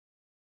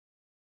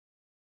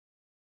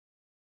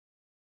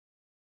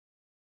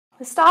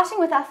We're starting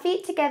with our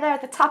feet together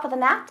at the top of the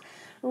mat.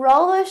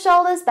 Roll those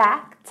shoulders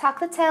back, tuck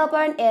the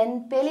tailbone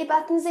in, belly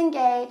button's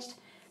engaged.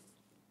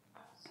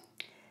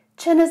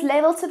 Chin is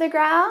level to the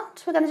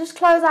ground. We're going to just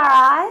close our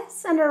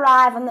eyes and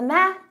arrive on the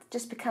mat.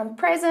 Just become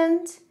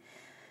present.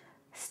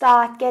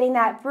 Start getting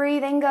that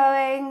breathing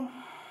going.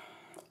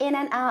 In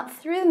and out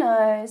through the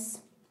nose.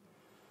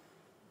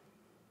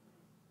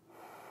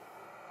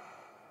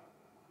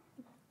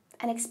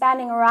 And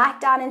expanding right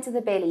down into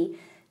the belly,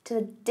 to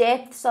the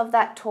depths of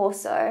that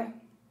torso.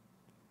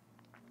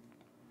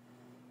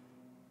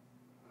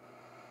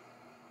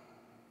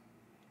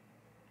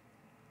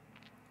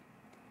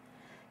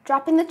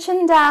 Dropping the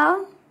chin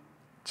down,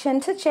 chin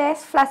to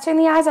chest, fluttering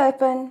the eyes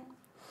open.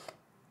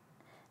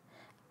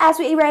 As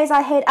we raise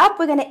our head up,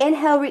 we're going to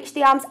inhale, reach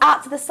the arms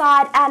out to the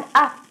side and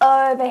up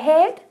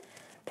overhead.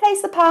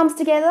 Place the palms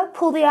together,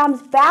 pull the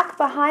arms back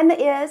behind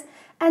the ears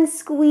and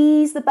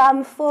squeeze the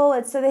bum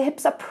forward so the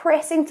hips are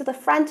pressing to the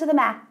front of the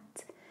mat.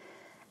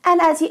 And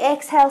as you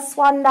exhale,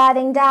 swan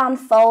diving down,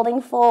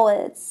 folding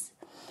forwards.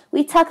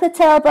 We tuck the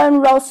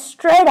tailbone, roll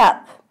straight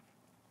up.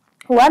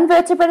 One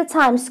vertebra at a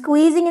time,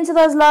 squeezing into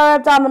those lower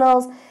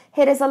abdominals.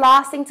 Head is the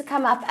last thing to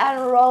come up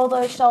and roll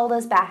those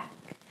shoulders back.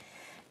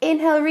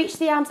 Inhale, reach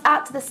the arms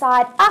out to the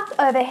side, up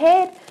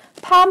overhead.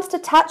 Palms to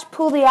touch,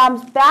 pull the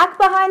arms back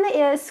behind the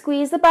ears,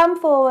 squeeze the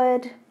bum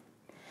forward.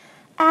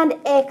 And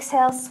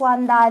exhale,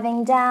 swan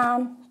diving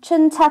down.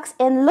 Chin tucks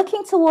in,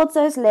 looking towards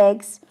those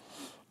legs.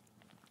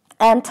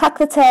 And tuck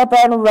the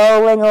tailbone,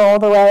 rolling all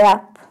the way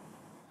up.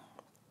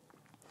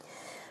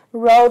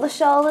 Roll the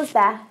shoulders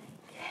back.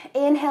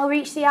 Inhale,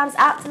 reach the arms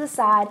out to the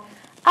side,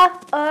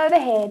 up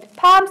overhead,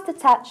 palms to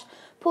touch,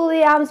 pull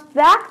the arms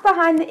back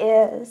behind the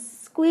ears,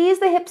 squeeze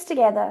the hips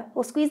together,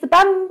 or squeeze the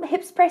bum,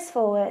 hips press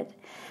forward,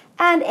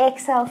 and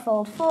exhale,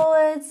 fold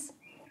forwards,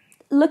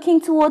 looking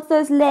towards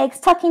those legs,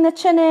 tucking the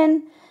chin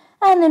in,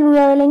 and then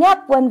rolling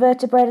up one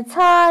vertebra at a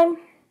time.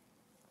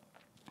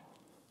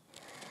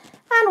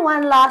 And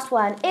one last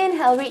one.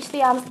 Inhale, reach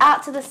the arms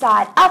out to the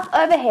side, up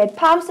overhead,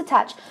 palms to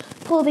touch.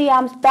 Pull the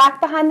arms back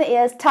behind the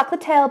ears, tuck the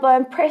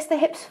tailbone, press the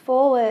hips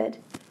forward.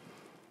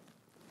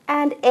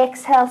 And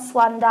exhale,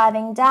 swan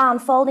diving down,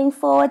 folding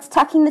forwards,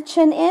 tucking the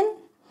chin in.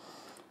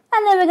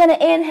 And then we're going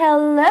to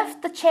inhale,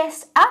 lift the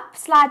chest up,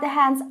 slide the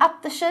hands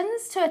up the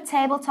shins to a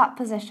tabletop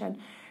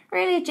position.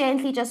 Really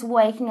gently just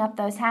waking up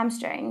those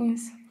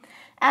hamstrings.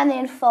 And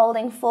then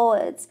folding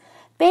forwards.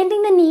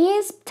 Bending the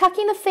knees,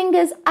 tucking the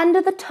fingers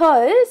under the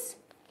toes.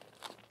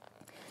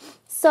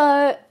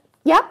 So,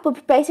 yep, we're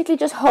basically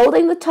just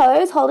holding the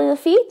toes, holding the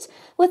feet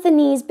with the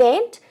knees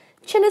bent.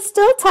 Chin is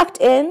still tucked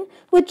in.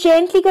 We're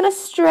gently going to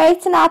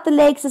straighten out the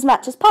legs as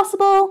much as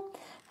possible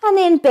and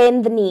then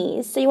bend the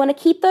knees. So you want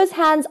to keep those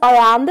hands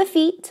around the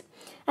feet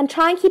and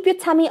try and keep your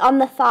tummy on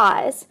the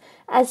thighs.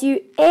 As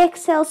you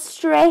exhale,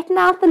 straighten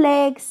out the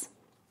legs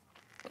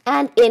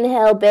and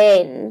inhale,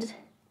 bend.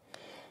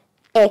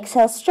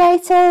 Exhale,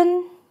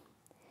 straighten.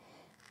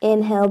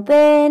 Inhale,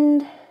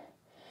 bend.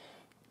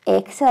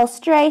 Exhale,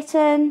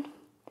 straighten.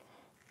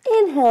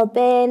 Inhale,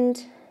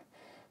 bend.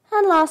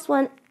 And last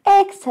one,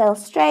 exhale,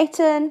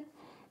 straighten.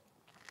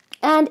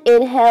 And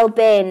inhale,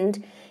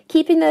 bend.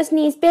 Keeping those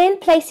knees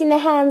bent, placing the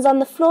hands on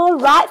the floor.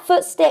 Right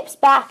foot steps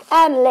back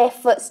and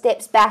left foot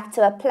steps back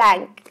to a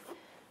plank.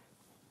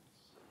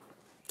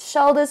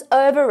 Shoulders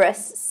over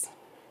wrists.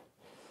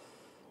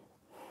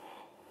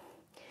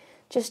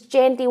 Just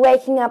gently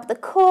waking up the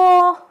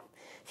core.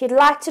 If you'd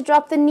like to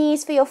drop the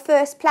knees for your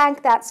first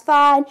plank, that's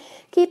fine.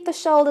 Keep the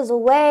shoulders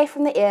away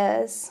from the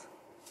ears.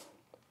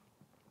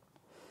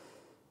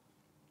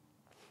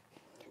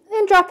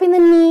 Then dropping the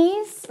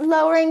knees,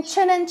 lowering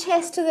chin and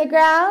chest to the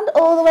ground,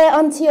 all the way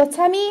onto your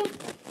tummy.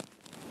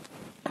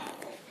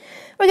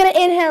 We're going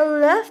to inhale,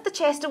 lift the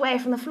chest away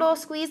from the floor,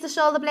 squeeze the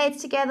shoulder blades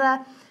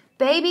together,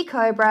 baby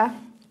cobra.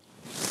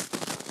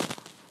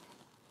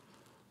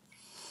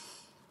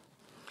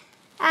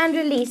 And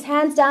release,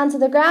 hands down to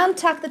the ground,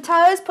 tuck the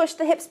toes, push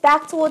the hips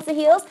back towards the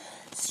heels,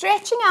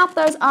 stretching out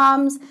those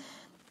arms,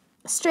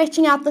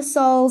 stretching out the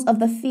soles of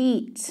the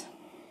feet.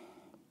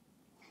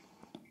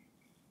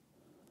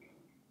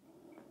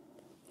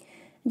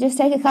 Just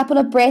take a couple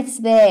of breaths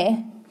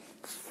there.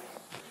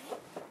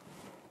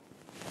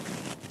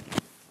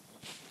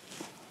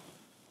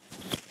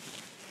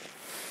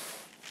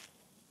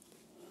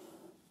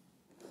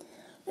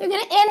 You're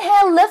going to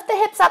inhale, lift the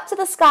hips up to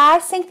the sky,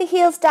 sink the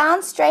heels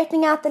down,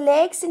 straightening out the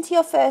legs into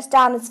your first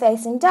downwards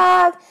facing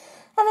dog,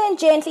 and then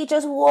gently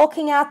just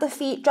walking out the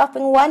feet,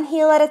 dropping one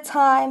heel at a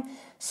time,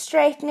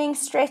 straightening,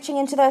 stretching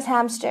into those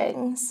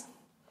hamstrings.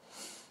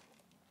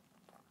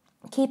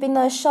 Keeping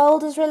those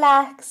shoulders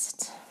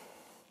relaxed,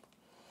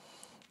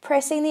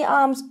 pressing the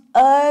arms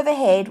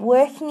overhead,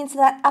 working into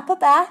that upper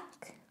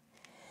back,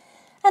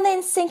 and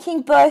then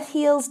sinking both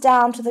heels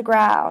down to the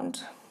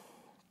ground.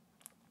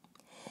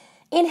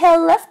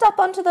 Inhale, lift up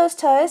onto those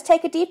toes,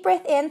 take a deep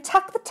breath in,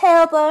 tuck the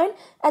tailbone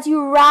as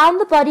you round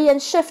the body and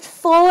shift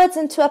forwards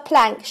into a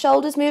plank.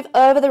 Shoulders move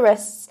over the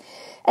wrists.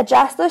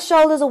 Adjust those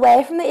shoulders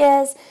away from the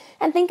ears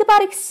and think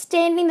about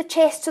extending the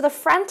chest to the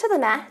front of the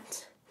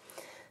mat.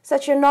 so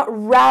that you're not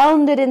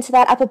rounded into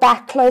that upper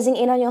back, closing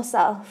in on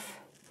yourself.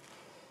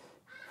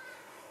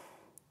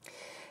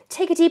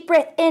 Take a deep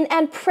breath in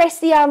and press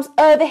the arms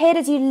overhead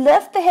as you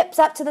lift the hips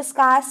up to the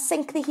sky,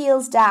 sink the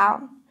heels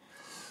down,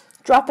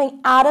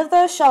 dropping out of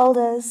those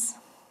shoulders.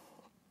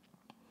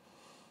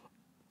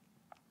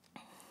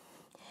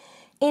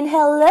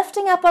 Inhale,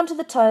 lifting up onto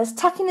the toes,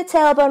 tucking the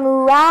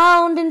tailbone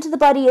round into the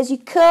body as you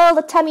curl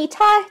the tummy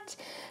tight,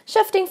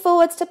 shifting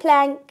forwards to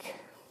plank.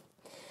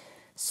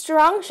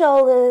 Strong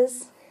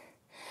shoulders.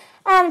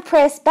 And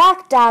press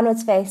back,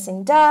 downwards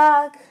facing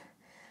dog.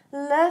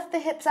 Lift the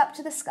hips up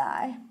to the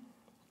sky.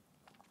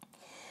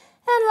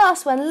 And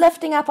last one,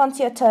 lifting up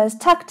onto your toes,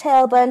 tuck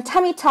tailbone,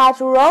 tummy tight,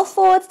 roll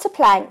forwards to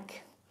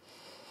plank.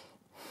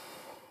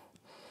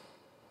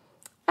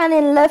 And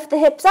then lift the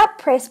hips up,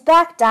 press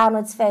back,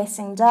 downwards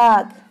facing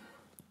dog.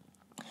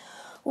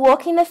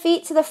 Walking the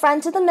feet to the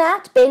front of the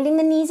mat, bending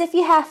the knees if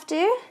you have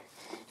to,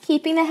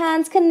 keeping the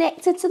hands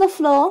connected to the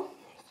floor,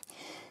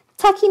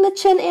 tucking the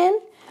chin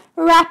in,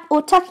 wrap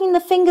or tucking the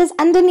fingers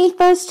underneath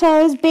those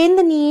toes, bend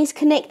the knees,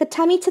 connect the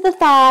tummy to the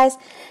thighs,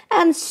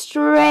 and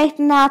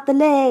straighten out the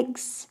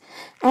legs.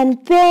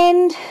 And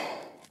bend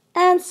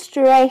and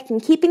straighten,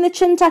 keeping the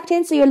chin tucked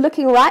in so you're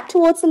looking right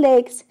towards the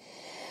legs.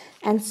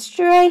 And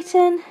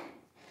straighten,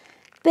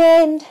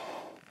 bend,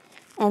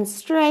 and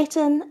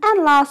straighten.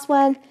 And last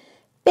one,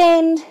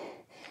 bend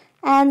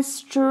and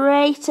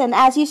straighten.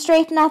 As you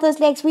straighten out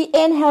those legs, we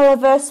inhale,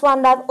 reverse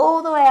swan dive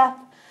all the way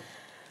up.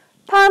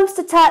 Palms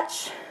to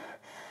touch.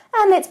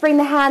 And let's bring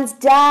the hands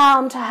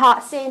down to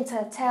heart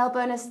center.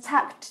 Tailbone is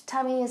tucked,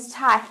 tummy is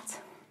tight.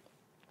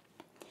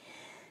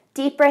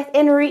 Deep breath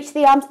in, reach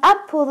the arms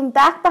up, pull them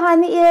back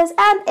behind the ears,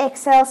 and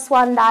exhale,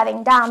 swan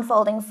diving down,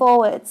 folding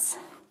forwards.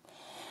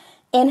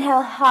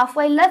 Inhale,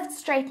 halfway lift,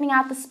 straightening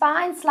out the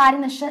spine, sliding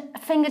the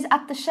fingers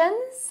up the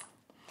shins.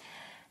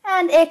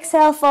 And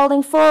exhale,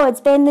 folding forwards.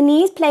 Bend the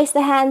knees, place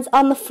the hands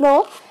on the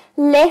floor.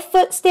 Left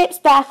foot steps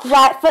back,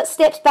 right foot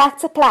steps back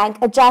to plank.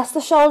 Adjust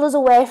the shoulders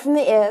away from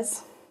the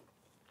ears.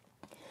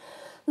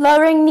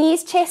 Lowering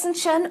knees, chest and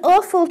chin,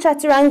 or full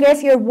chaturanga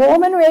if you're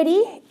warm and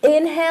ready.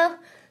 Inhale.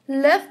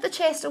 Lift the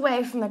chest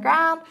away from the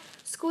ground,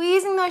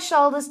 squeezing those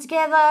shoulders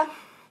together,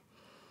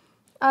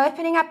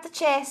 opening up the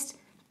chest,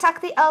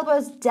 tuck the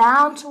elbows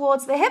down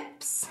towards the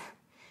hips,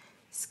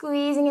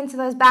 squeezing into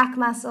those back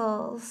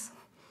muscles.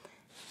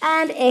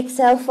 And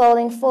exhale,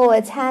 folding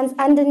forwards, hands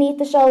underneath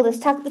the shoulders,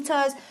 tuck the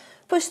toes,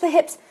 push the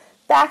hips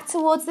back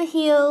towards the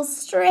heels,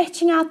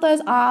 stretching out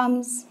those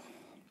arms.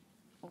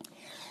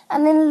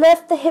 And then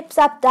lift the hips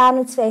up,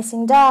 downwards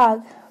facing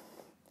dog.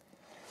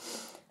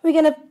 We're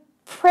going to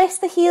press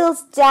the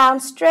heels down,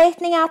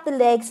 straightening out the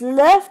legs,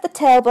 lift the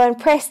tailbone,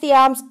 press the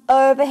arms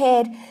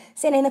overhead,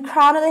 sending the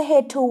crown of the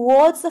head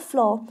towards the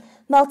floor,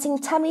 melting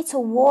tummy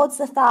towards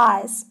the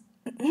thighs.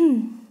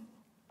 And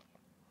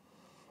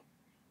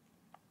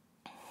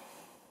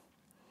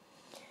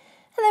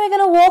then we're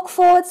going to walk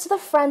forwards to the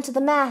front of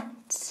the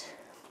mat.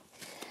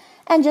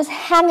 And just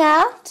hang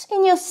out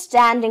in your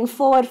standing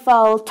forward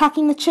fold,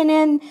 tucking the chin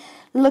in,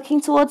 looking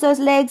towards those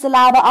legs,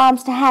 allow the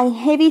arms to hang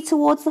heavy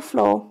towards the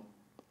floor.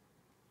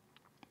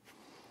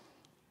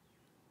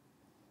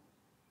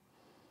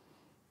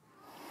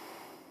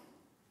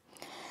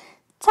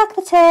 Tuck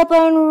the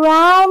tailbone,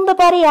 round the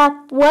body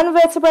up, one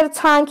vertebra at a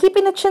time,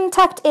 keeping the chin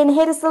tucked in.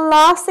 Head is the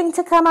last thing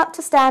to come up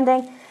to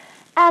standing.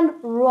 And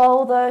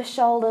roll those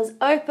shoulders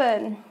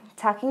open.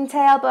 Tucking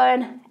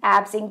tailbone,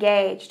 abs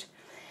engaged.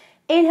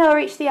 Inhale,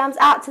 reach the arms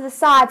out to the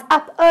sides,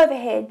 up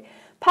overhead.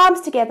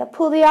 Palms together,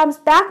 pull the arms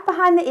back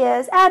behind the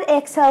ears, and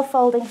exhale,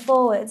 folding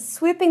forwards.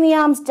 Swooping the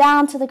arms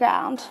down to the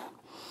ground.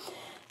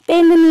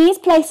 Bend the knees,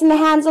 placing the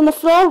hands on the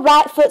floor,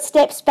 right foot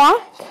steps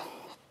back.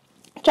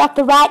 Drop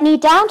the right knee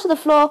down to the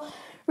floor.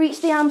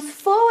 Reach the arms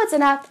forwards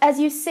and up as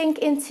you sink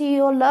into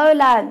your low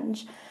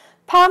lunge.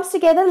 Palms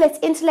together, let's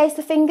interlace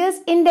the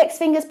fingers, index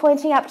fingers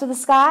pointing up to the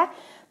sky.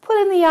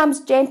 Pulling the arms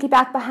gently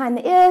back behind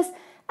the ears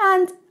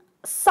and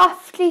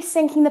softly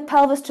sinking the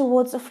pelvis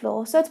towards the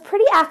floor. So it's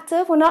pretty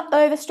active. We're not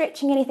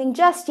overstretching anything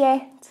just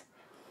yet.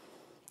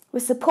 We're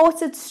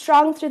supported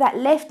strong through that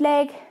left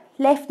leg,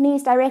 left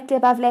knees directly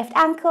above left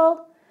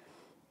ankle.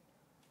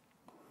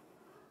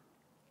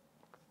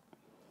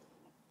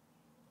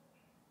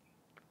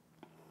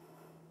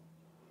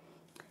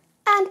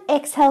 And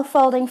exhale,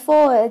 folding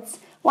forwards.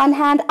 One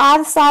hand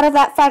either side of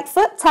that front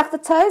foot, tuck the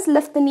toes,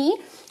 lift the knee.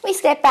 We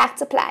step back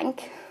to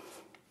plank.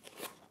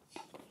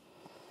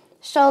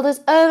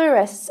 Shoulders over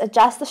wrists.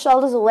 Adjust the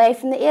shoulders away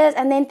from the ears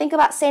and then think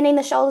about sending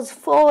the shoulders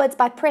forwards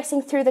by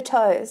pressing through the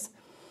toes.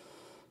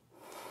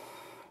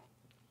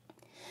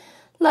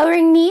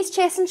 Lowering knees,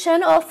 chest and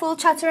chin or full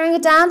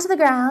chaturanga down to the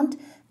ground.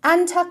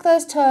 Untuck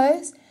those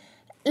toes.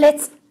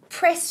 Let's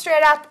press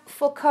straight up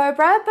for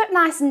cobra, but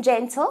nice and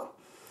gentle.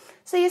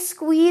 So you're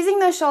squeezing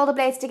those shoulder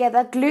blades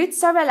together,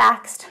 glutes are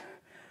relaxed.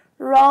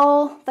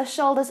 Roll the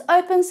shoulders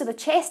open so the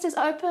chest is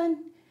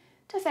open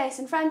to face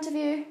in front of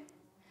you.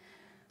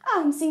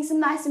 Oh, I'm seeing some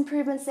nice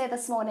improvements there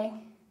this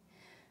morning.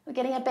 We're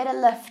getting a better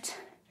lift,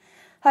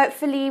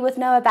 hopefully with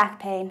no back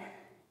pain.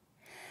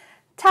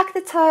 Tuck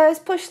the toes,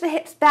 push the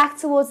hips back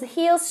towards the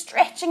heels,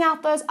 stretching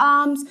out those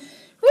arms,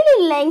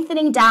 really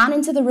lengthening down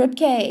into the rib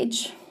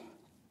cage.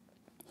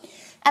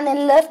 And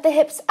then lift the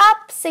hips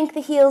up, sink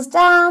the heels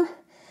down.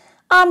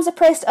 Arms are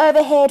pressed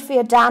overhead for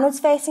your downwards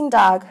facing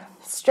dog.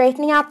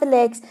 Straightening out the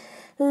legs,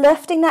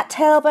 lifting that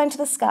tailbone to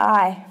the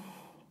sky.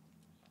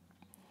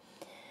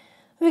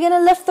 We're going to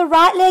lift the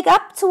right leg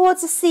up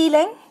towards the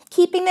ceiling,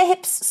 keeping the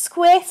hips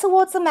square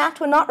towards the mat.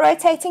 We're not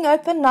rotating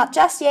open, not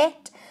just yet.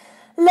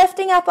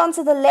 Lifting up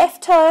onto the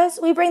left toes,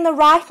 we bring the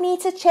right knee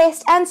to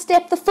chest and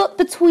step the foot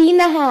between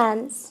the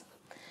hands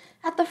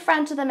at the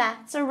front of the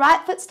mat. So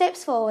right foot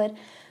steps forward.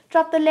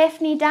 Drop the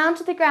left knee down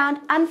to the ground,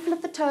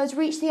 unflip the toes,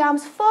 reach the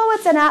arms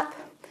forwards and up.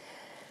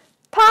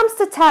 Palms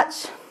to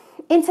touch,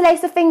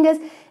 interlace the fingers,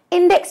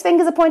 index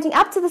fingers are pointing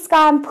up to the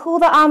sky and pull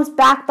the arms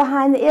back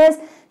behind the ears,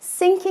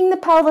 sinking the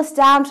pelvis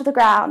down to the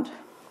ground.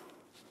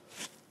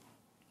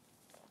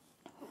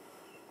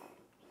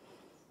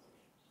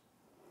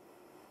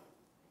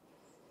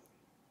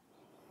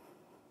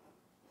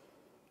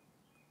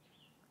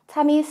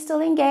 Tummy is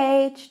still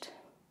engaged.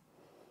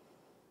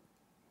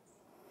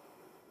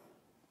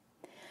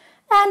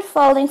 And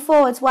folding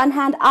forwards, one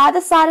hand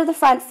either side of the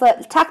front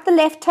foot. Tuck the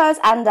left toes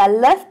under,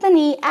 lift the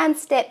knee and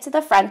step to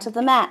the front of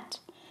the mat.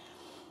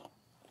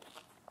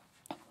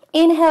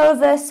 Inhale,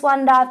 reverse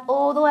swan dive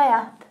all the way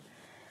up.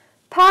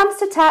 Palms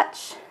to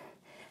touch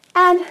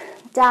and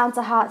down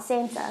to heart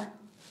center.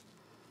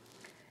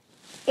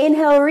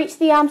 Inhale, reach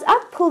the arms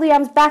up, pull the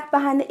arms back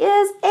behind the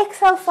ears.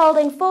 Exhale,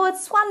 folding forward,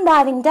 swan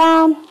diving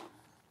down.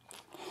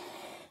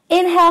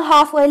 Inhale,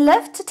 halfway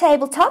lift to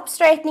tabletop,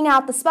 straightening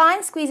out the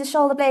spine, squeeze the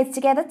shoulder blades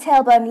together,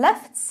 tailbone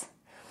lifts.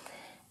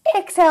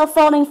 Exhale,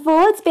 folding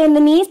forwards, bend the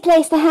knees,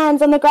 place the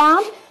hands on the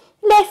ground,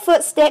 left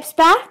foot steps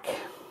back.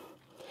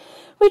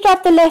 We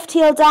drop the left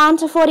heel down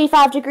to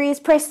 45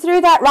 degrees, press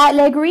through that right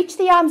leg, reach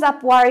the arms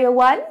up, warrior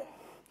one.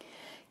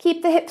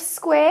 Keep the hips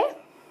square.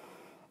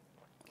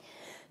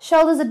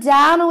 Shoulders are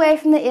down away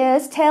from the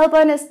ears,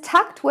 tailbone is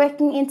tucked,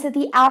 working into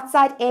the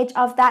outside edge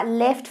of that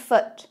left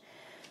foot.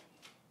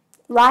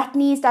 Right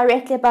knee is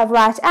directly above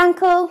right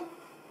ankle.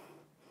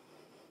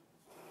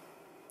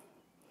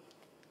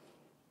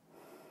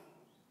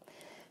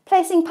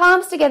 Placing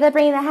palms together,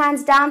 bringing the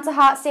hands down to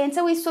heart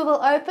center, we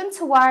swivel open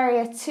to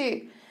warrior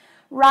two.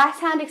 Right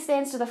hand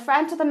extends to the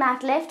front of the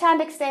mat, left hand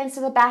extends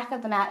to the back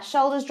of the mat.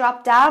 Shoulders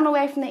drop down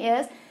away from the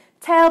ears,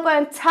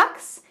 tailbone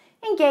tucks,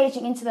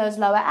 engaging into those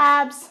lower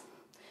abs.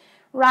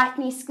 Right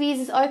knee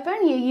squeezes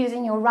open, you're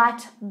using your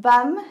right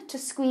bum to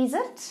squeeze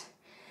it,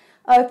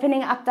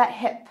 opening up that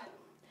hip.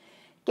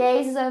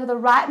 Gaze is over the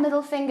right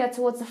middle finger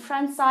towards the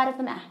front side of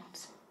the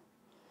mat.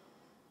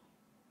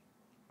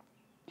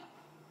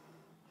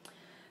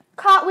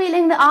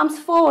 Cartwheeling the arms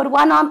forward,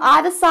 one arm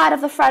either side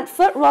of the front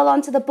foot, roll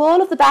onto the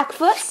ball of the back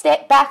foot,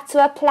 step back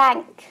to a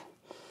plank.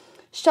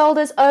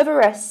 Shoulders over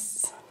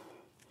wrists.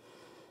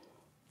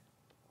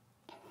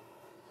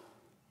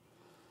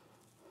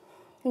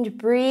 And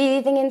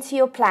breathing into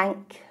your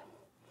plank.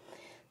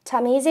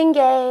 Tummy is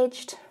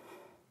engaged.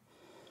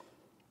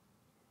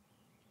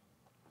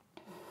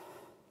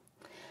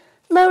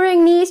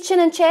 Lowering knees, chin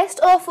and chest,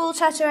 or full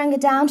chaturanga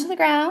down to the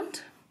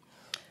ground.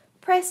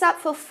 Press up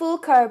for full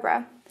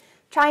cobra.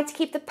 Trying to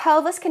keep the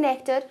pelvis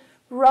connected,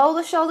 roll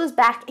the shoulders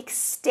back,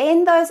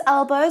 extend those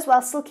elbows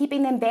while still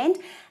keeping them bent,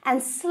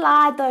 and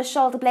slide those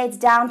shoulder blades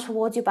down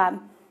towards your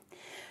bum.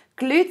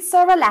 Glutes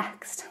are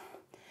relaxed.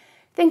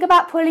 Think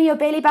about pulling your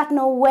belly button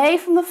away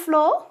from the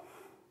floor,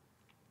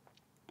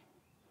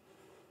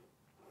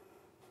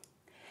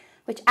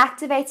 which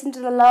activates into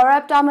the lower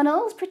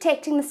abdominals,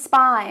 protecting the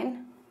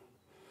spine.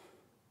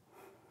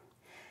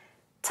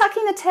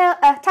 Tucking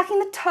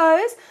the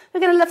toes,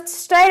 we're going to lift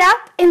straight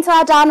up into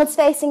our downwards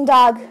facing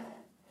dog.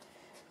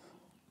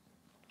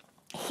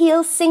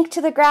 Heels sink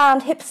to the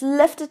ground, hips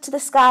lifted to the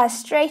sky,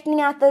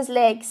 straightening out those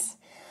legs.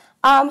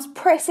 Arms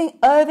pressing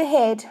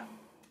overhead.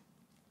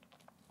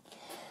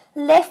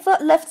 Left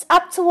foot lifts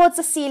up towards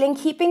the ceiling,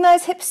 keeping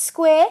those hips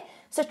square,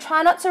 so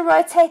try not to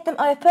rotate them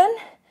open,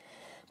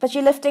 but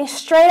you're lifting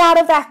straight out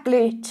of that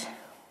glute.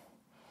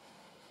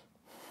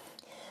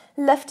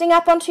 Lifting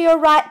up onto your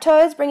right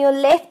toes, bring your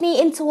left knee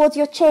in towards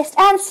your chest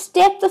and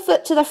step the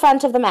foot to the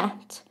front of the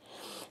mat.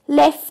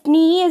 Left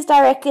knee is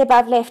directly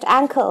above left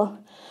ankle.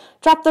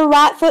 Drop the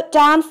right foot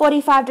down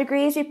 45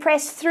 degrees. We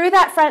press through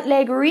that front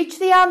leg, reach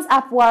the arms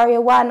up, warrior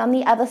one on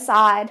the other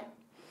side.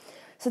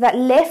 So that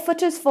left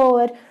foot is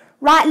forward,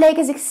 right leg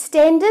is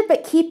extended,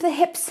 but keep the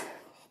hips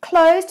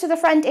closed to the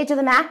front edge of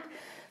the mat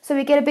so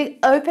we get a big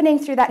opening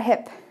through that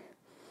hip.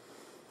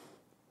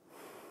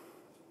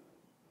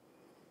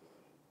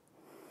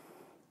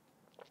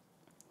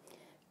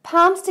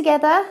 Palms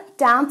together,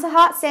 down to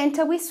heart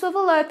center. We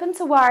swivel open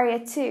to warrior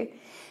two.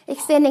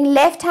 Extending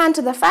left hand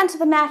to the front of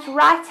the mat,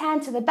 right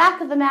hand to the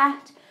back of the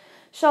mat.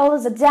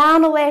 Shoulders are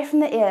down away from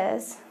the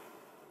ears.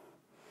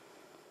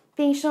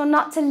 Being sure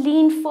not to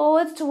lean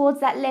forward towards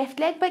that left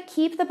leg, but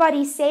keep the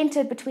body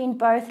centered between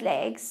both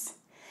legs.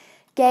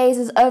 Gaze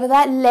is over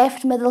that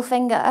left middle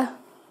finger.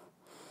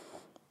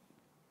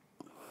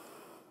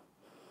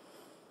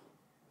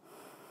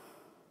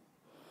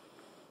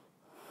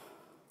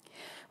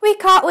 We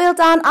cartwheel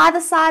down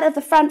either side of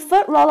the front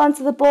foot, roll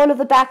onto the ball of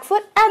the back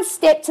foot, and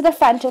step to the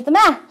front of the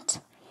mat.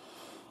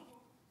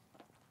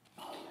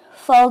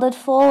 Folded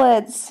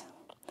forwards.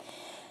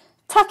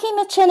 Tucking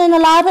the chin and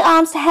allow the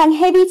arms to hang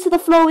heavy to the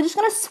floor. We're just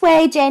going to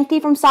sway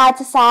gently from side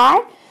to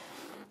side,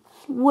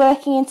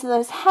 working into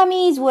those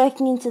hammies,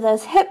 working into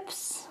those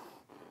hips.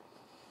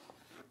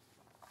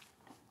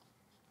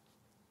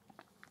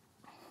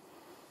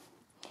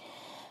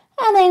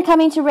 And then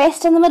coming to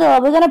rest in the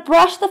middle. We're going to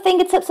brush the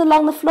fingertips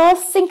along the floor,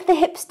 sink the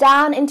hips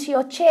down into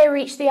your chair,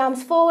 reach the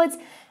arms forwards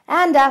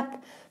and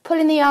up,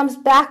 pulling the arms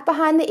back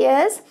behind the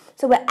ears.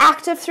 So we're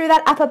active through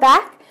that upper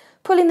back,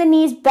 pulling the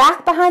knees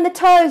back behind the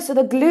toes so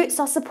the glutes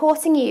are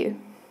supporting you.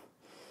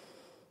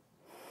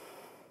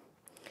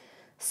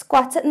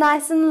 Squat it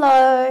nice and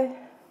low.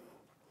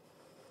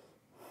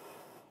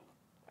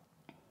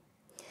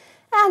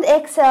 And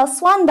exhale,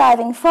 swan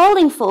diving,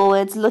 folding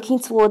forwards, looking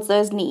towards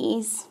those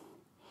knees.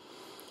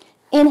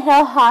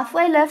 Inhale,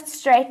 halfway lift,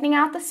 straightening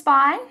out the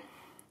spine.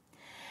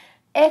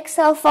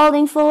 Exhale,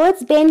 folding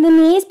forwards, bend the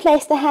knees,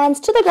 place the hands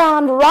to the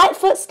ground, right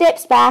foot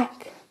steps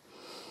back.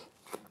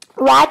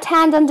 Right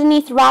hand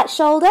underneath right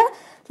shoulder,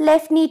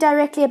 left knee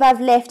directly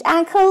above left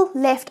ankle,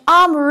 left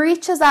arm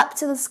reaches up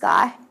to the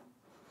sky.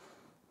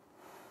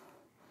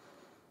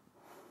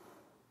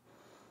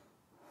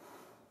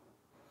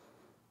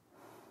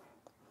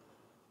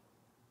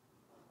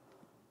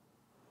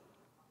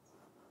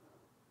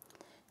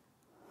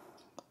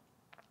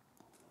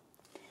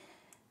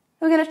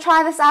 We're going to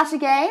try this out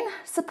again,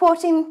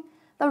 supporting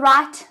the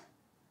right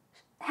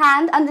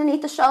hand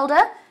underneath the shoulder.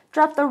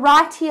 Drop the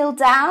right heel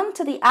down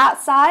to the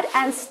outside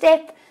and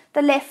step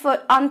the left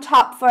foot on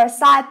top for a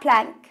side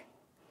plank.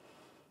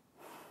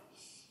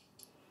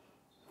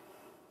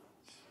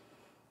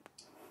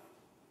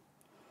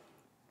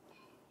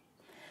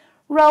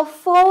 Roll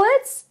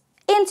forwards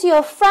into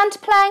your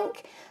front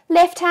plank,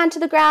 left hand to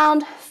the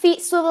ground,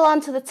 feet swivel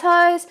onto the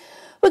toes.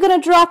 We're going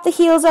to drop the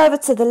heels over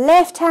to the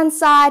left hand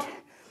side.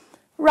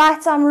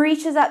 Right arm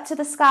reaches up to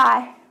the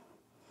sky.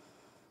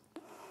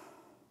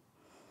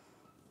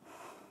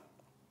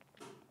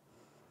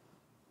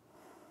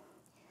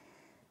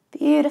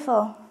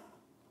 Beautiful.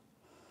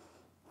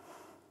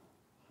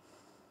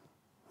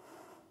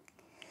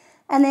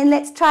 And then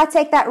let's try to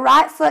take that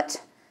right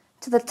foot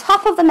to the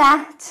top of the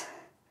mat.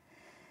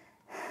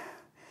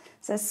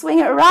 So swing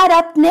it right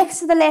up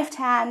next to the left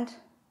hand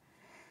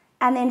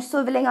and then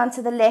swiveling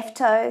onto the left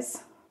toes.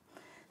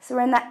 So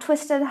we're in that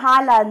twisted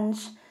high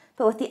lunge,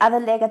 but with the other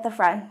leg at the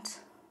front.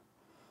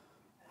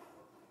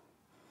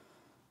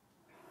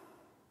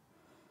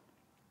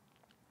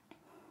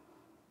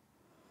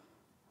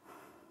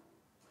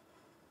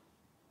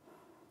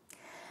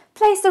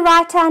 Place the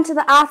right hand to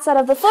the outside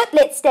of the foot.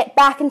 Let's step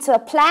back into a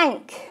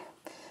plank.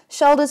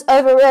 Shoulders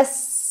over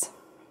wrists.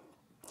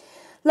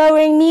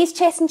 Lowering knees,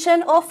 chest and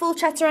chin, or full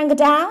chaturanga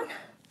down.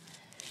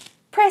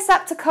 Press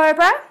up to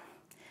cobra.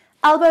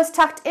 Elbows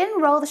tucked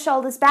in, roll the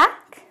shoulders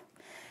back.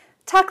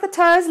 Tuck the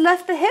toes,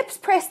 lift the hips,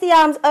 press the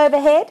arms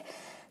overhead.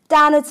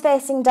 Downwards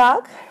facing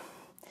dog.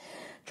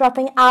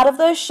 Dropping out of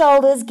those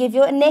shoulders, give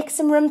your neck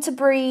some room to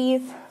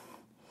breathe.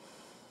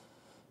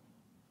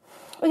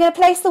 We're going to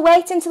place the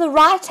weight into the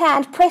right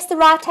hand. Press the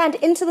right hand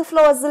into the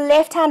floor as the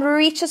left hand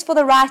reaches for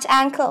the right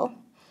ankle.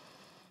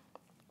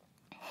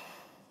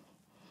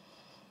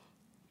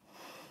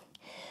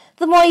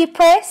 The more you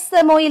press,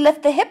 the more you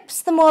lift the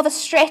hips, the more of a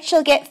stretch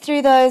you'll get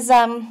through those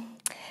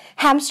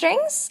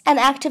hamstrings and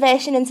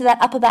activation into that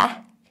upper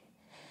back.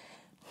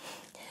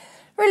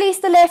 Release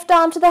the left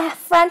arm to the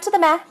front of the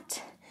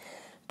mat.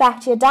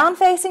 Back to your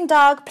down-facing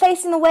dog,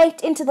 placing the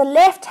weight into the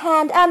left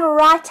hand and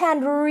right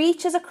hand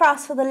reaches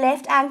across for the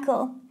left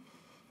ankle.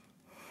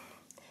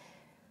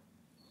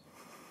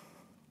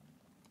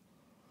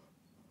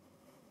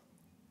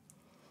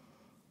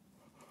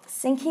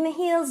 Sinking the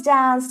heels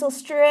down, still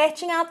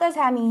stretching out those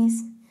hammies.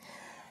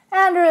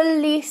 And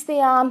release the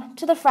arm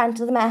to the front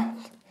of the mat.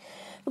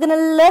 We're going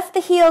to lift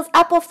the heels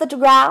up off the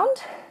ground,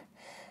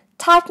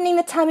 tightening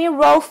the tummy,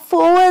 roll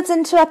forwards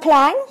into a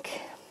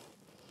plank.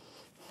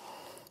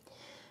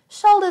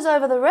 Shoulders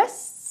over the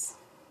wrists.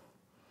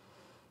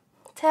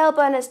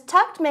 Tailbone is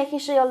tucked, making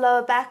sure your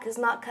lower back is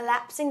not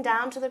collapsing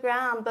down to the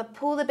ground, but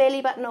pull the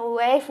belly button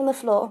away from the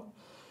floor.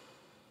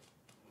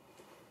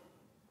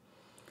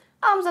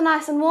 Arms are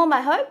nice and warm,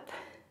 I hope.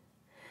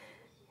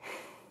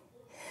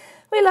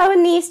 We lower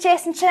knees,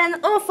 chest and chin,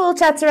 or full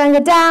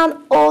chaturanga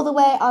down, all the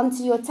way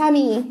onto your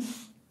tummy.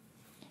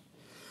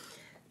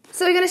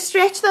 So we're going to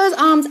stretch those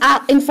arms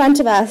out in front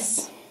of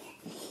us.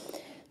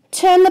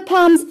 Turn the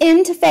palms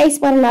in to face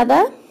one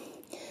another.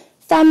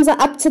 Thumbs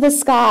are up to the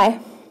sky.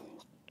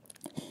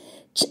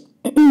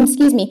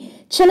 Excuse me.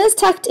 Chin is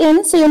tucked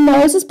in, so your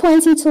nose is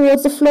pointing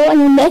towards the floor and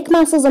your neck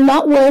muscles are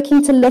not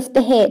working to lift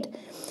the head.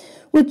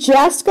 We're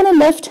just going to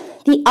lift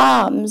the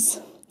arms.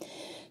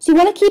 So you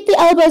want to keep the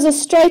elbows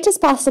as straight as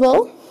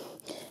possible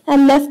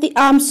and lift the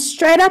arms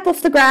straight up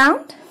off the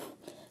ground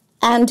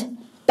and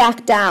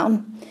back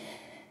down.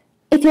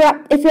 If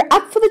you're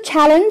up for the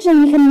challenge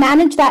and you can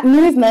manage that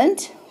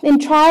movement, then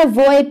try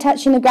avoid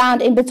touching the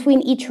ground in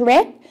between each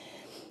rep.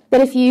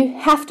 But if you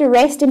have to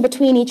rest in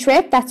between each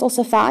rep, that's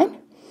also fine.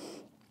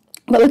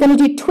 But we're going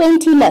to do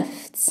 20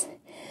 lifts.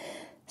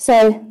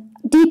 So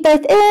deep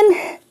breath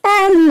in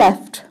and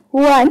lift.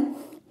 1,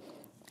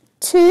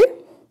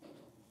 2,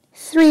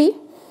 3,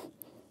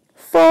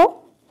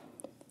 4,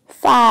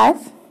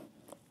 5,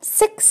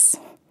 6,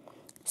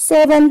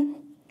 7,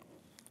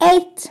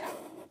 8,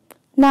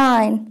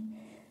 9,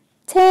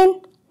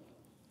 10,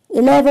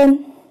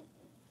 11,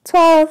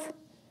 12,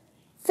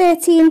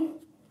 13,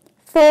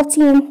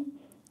 14,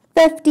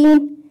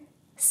 15,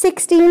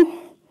 16,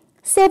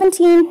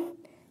 17,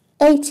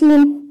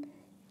 18,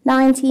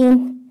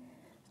 19,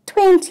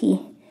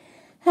 20.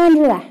 And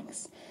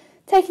relax.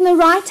 Taking the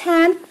right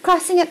hand,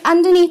 crossing it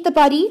underneath the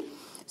body.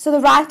 So the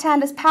right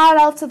hand is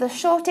parallel to the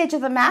short edge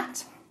of the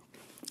mat.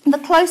 The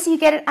closer you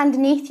get it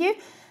underneath you,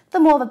 the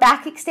more the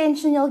back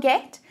extension you'll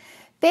get.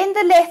 Bend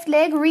the left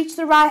leg, reach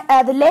the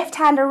left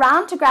hand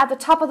around to grab the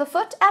top of the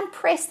foot and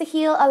press the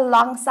heel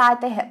alongside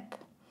the hip.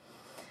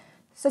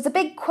 So it's a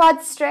big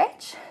quad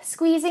stretch,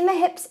 squeezing the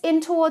hips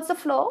in towards the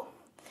floor.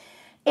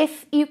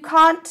 If you're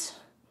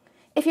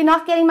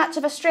not getting much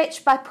of a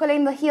stretch by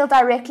pulling the heel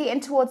directly in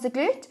towards the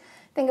glute,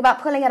 think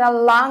about pulling it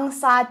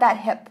alongside that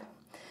hip.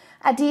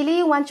 Ideally,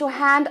 you want your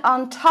hand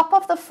on top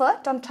of the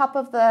foot,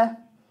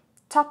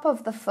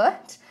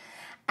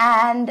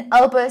 and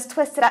elbows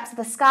twisted up to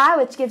the sky,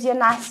 which gives you a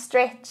nice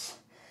stretch.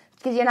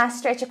 Gives you a nice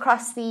stretch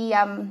across the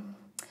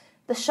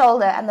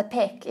shoulder and the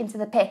pec, into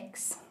the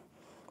pecs.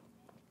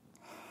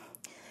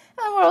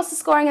 And we're also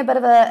scoring a bit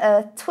of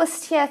a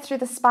twist here through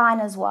the spine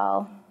as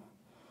well.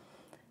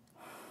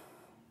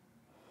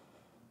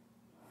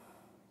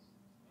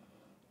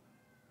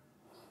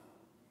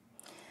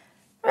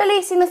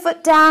 Releasing the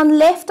foot down,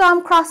 left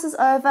arm crosses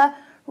over,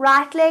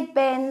 right leg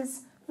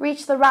bends,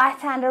 reach the right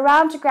hand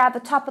around to grab the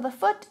top of the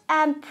foot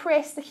and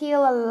press the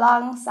heel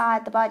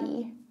alongside the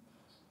body.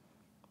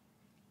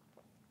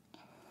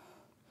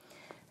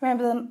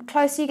 Remember, the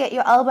closer you get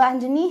your elbow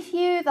underneath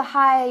you, the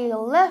higher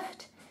you'll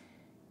lift,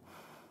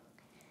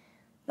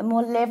 the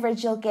more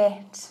leverage you'll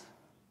get.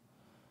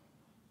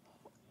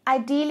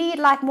 Ideally, you'd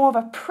like more of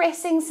a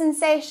pressing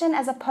sensation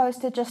as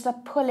opposed to just a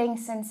pulling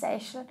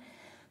sensation.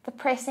 The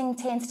pressing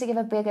tends to give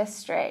a bigger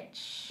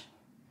stretch.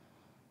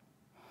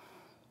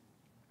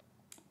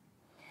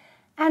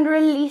 And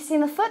releasing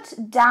the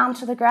foot down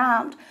to the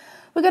ground.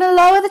 We're going to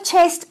lower the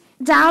chest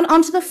down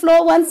onto the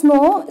floor once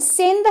more.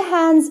 Send the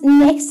hands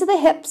next to the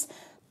hips,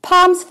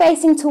 palms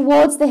facing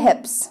towards the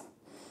hips.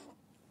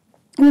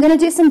 And we're going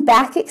to do some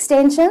back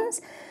extensions.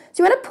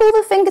 So you want to pull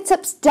the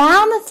fingertips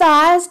down the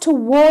thighs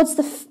towards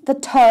the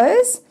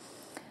toes.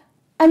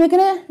 And we're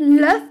going to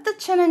lift the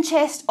chin and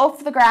chest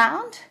off the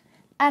ground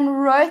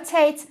and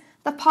rotate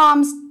the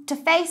palms to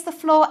face the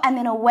floor and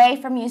then away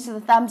from you so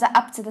the thumbs are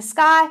up to the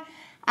sky,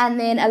 and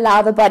then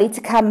allow the body to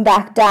come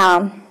back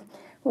down,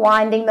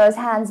 winding those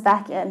hands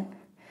back in.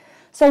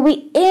 So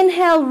we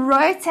inhale,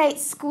 rotate,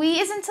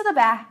 squeeze into the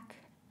back,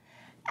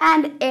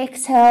 and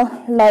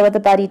exhale, lower the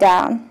body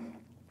down.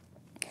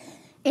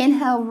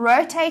 Inhale,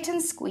 rotate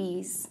and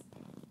squeeze.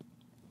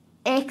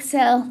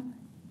 Exhale,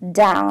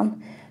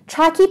 down.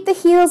 Try keep the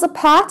heels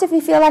apart if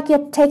you feel like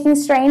you're taking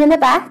strain in the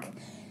back.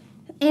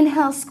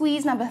 Inhale,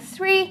 squeeze number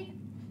 3,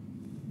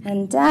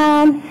 and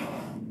down,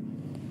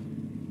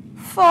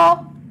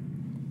 4,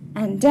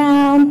 and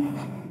down,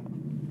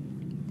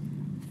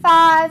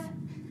 5,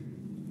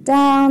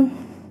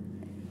 down,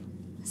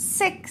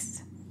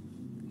 6,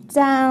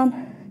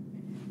 down,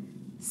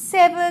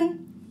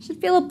 7, should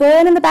feel a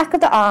burn in the back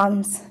of the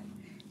arms,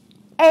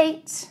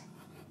 8,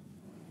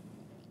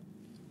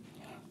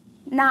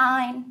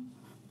 9,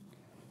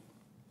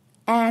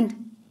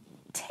 and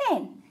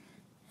 10,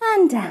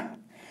 and down.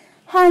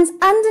 Hands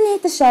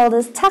underneath the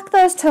shoulders, tuck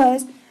those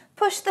toes,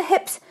 push the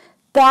hips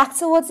back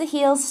towards the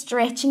heels,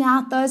 stretching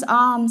out those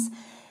arms,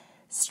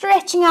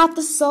 stretching out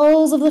the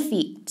soles of the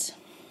feet.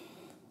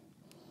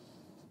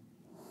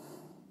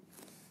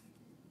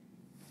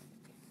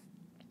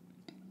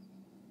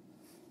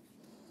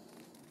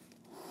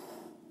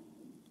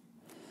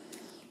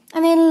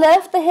 And then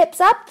lift the hips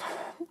up,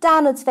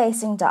 downwards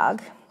facing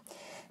dog.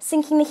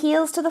 Sinking the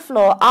heels to the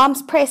floor,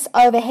 arms press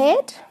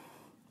overhead.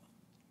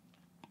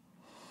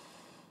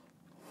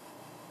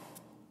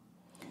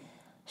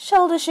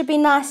 Shoulders should be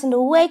nice and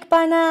awake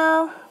by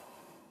now.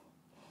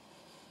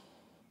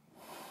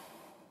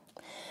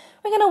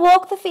 We're going to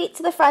walk the feet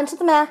to the front of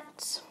the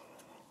mat.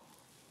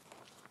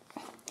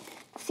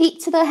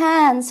 Feet to the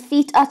hands,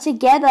 feet are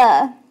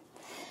together.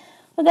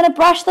 We're going to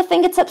brush the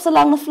fingertips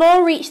along the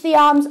floor, reach the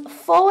arms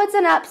forwards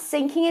and up,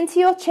 sinking into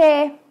your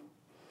chair.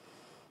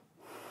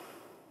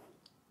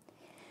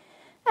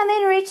 And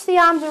then reach the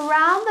arms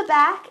around the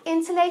back,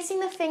 interlacing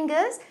the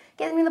fingers,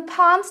 getting the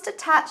palms to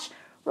touch.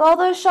 Roll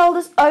those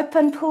shoulders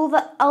open, pull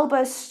the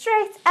elbows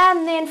straight,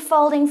 and then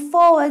folding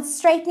forward,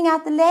 straightening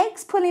out the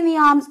legs, pulling the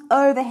arms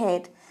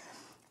overhead.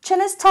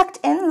 Chin is tucked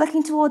in,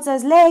 looking towards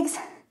those legs,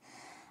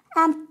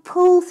 and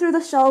pull through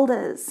the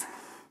shoulders.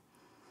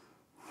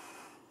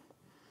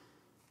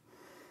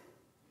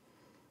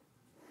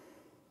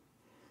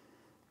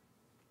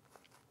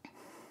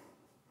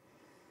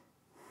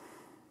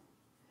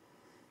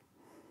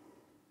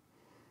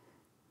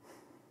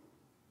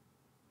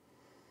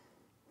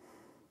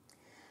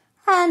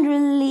 and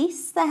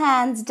release the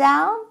hands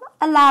down,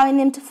 allowing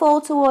them to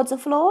fall towards the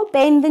floor.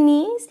 Bend the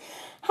knees,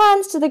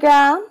 hands to the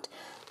ground.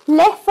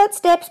 Left foot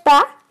steps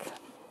back.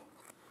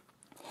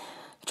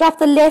 Drop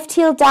the left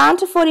heel down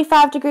to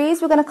 45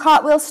 degrees. We're going to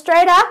cartwheel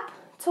straight up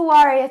to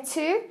warrior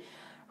two.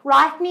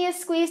 Right knee is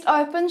squeezed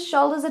open,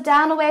 shoulders are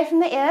down away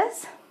from the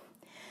ears.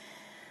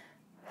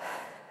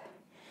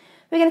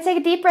 We're going to take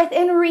a deep breath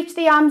in, reach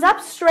the arms up,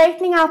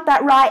 straightening out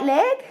that right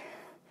leg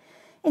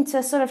into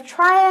a sort of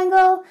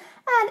triangle,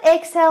 and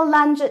exhale,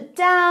 lunge it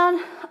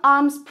down,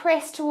 arms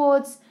press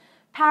towards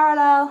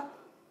parallel.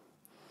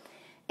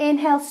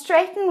 Inhale,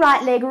 straighten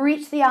right leg,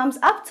 reach the arms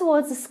up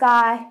towards the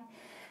sky,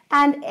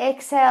 and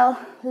exhale,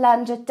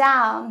 lunge it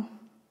down.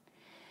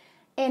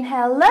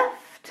 Inhale,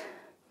 lift.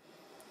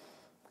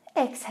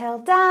 Exhale,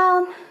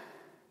 down.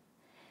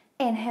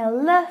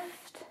 Inhale,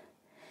 lift.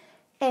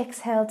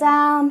 Exhale,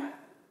 down.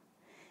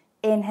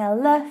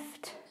 Inhale,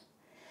 lift.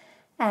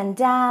 And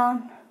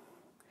down.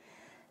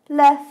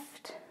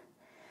 Lift.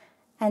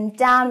 And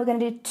down. We're going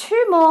to do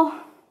two more.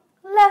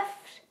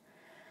 Lift.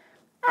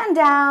 And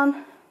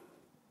down.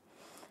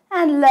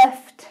 And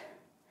lift.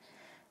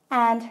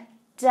 And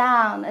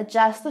down.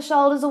 Adjust the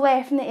shoulders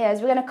away from the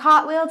ears. We're going to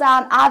cartwheel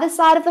down either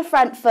side of the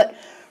front foot.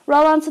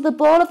 Roll onto the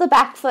ball of the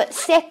back foot.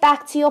 Step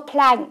back to your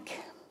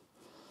plank.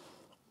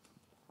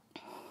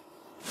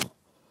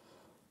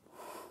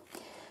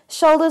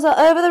 Shoulders are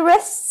over the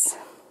wrists.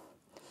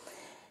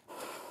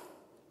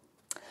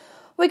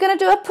 We're going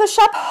to do a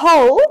push-up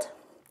hold.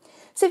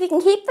 So if you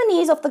can keep the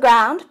knees off the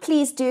ground,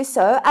 please do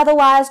so.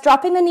 Otherwise,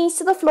 dropping the knees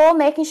to the floor,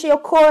 making sure your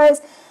core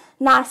is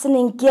nice and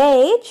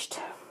engaged.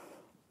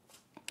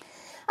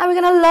 And we're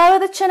going to lower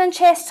the chin and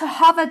chest to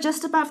hover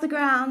just above the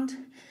ground,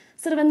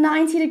 sort of a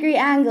 90-degree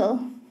angle.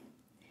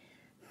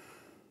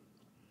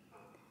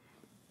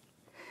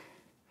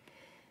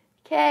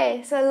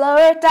 Okay, so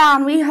lower it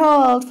down. We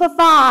hold for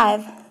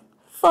 5,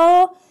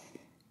 4,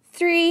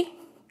 3,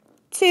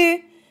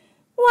 2,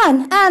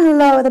 1. And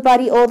lower the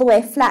body all the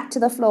way flat to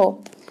the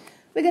floor.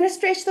 We're going to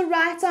stretch the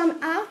right arm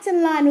out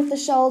in line with the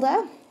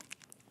shoulder.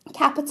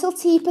 Capital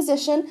T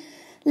position.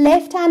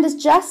 Left hand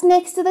is just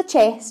next to the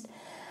chest.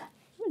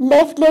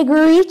 Left leg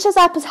reaches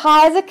up as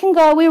high as it can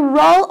go. We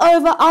roll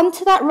over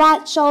onto that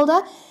right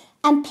shoulder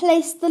and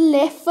place the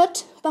left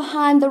foot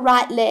behind the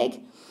right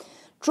leg.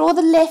 Draw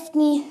the left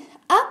knee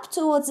up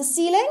towards the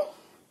ceiling,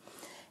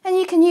 and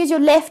you can use your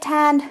left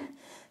hand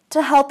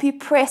to help you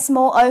press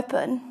more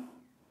open.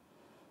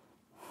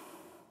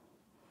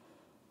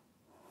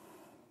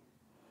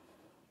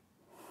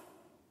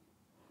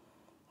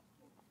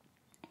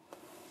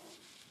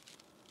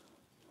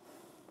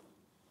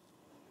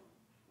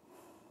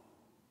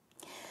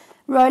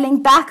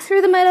 Rolling back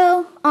through the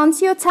middle,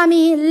 onto your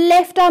tummy,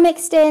 left arm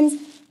extends,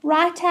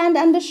 right hand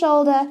under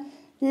shoulder,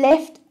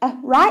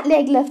 right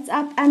leg lifts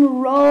up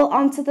and roll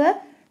onto the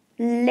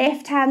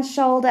left hand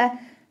shoulder,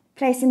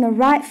 placing the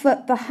right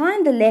foot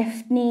behind the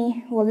left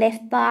knee or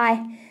left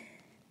thigh,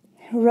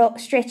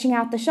 stretching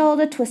out the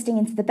shoulder, twisting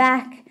into the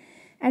back,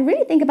 and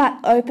really think about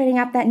opening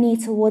up that knee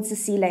towards the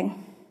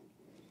ceiling.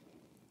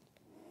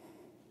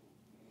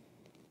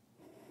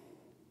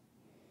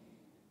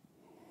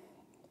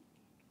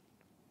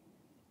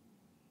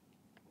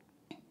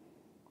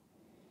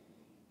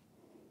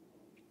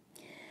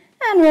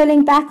 And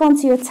rolling back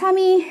onto your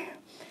tummy,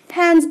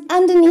 hands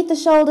underneath the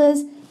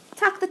shoulders,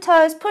 tuck the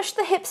toes, push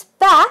the hips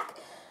back,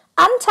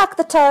 untuck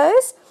the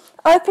toes,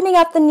 opening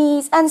up the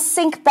knees and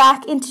sink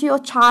back into your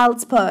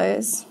child's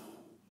pose.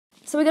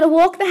 So we're going to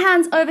walk the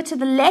hands over to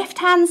the left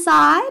hand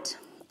side,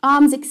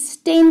 arms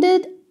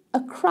extended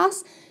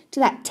across to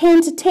that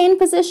 10 to 10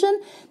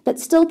 position, but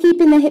still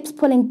keeping the hips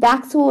pulling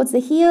back towards the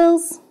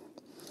heels.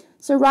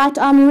 So right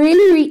arm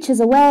really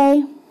reaches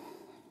away.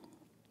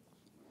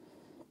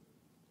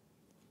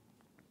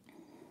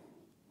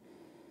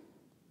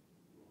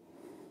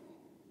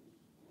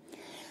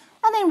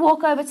 And then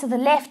walk over to the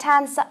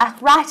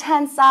right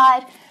hand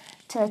side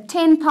to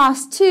 10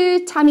 past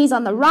 2, tummies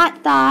on the right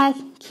thigh,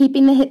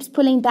 keeping the hips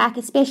pulling back,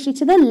 especially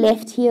to the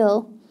left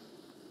heel.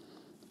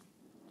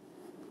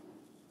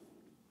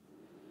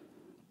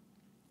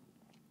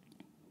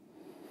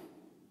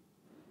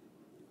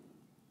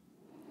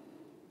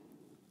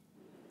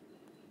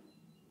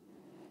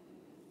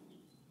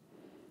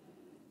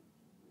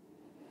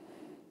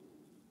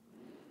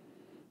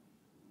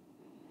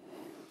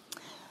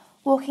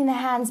 Walking the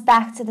hands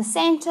back to the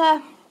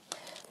center.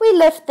 We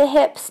lift the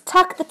hips,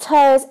 tuck the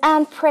toes,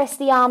 and press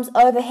the arms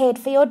overhead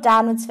for your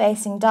downwards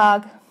facing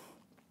dog.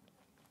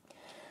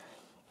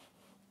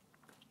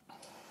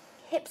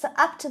 Hips are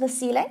up to the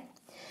ceiling.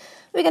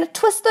 We're going to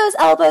twist those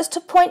elbows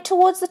to point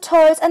towards the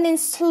toes and then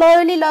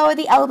slowly lower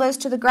the elbows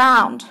to the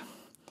ground,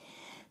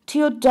 to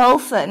your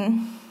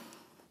dolphin.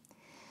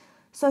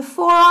 So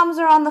forearms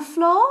are on the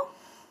floor.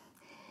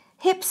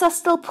 Hips are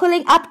still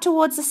pulling up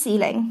towards the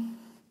ceiling.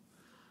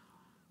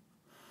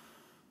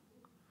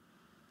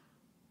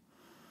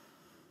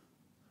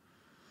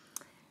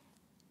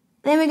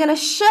 Then we're going to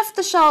shift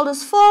the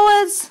shoulders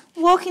forwards,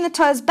 walking the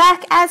toes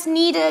back as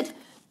needed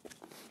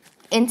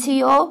into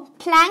your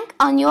plank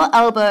on your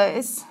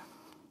elbows.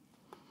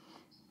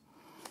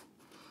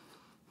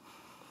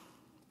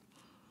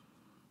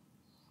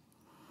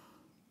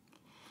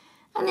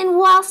 And then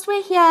whilst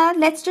we're here,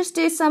 let's just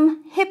do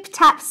some hip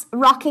taps,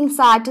 rocking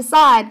side to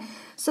side.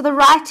 So the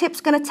right hip's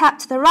going to tap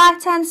to the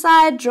right-hand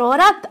side, draw it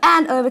up,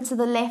 and over to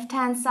the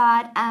left-hand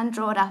side, and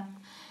draw it up.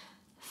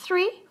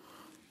 3,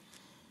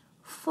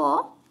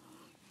 4,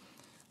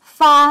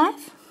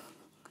 5,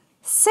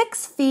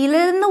 6, feel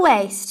it in the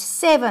waist,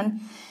 7,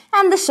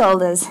 and the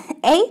shoulders,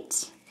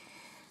 8,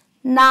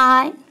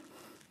 9,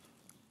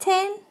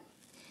 10,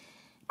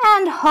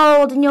 and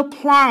hold in your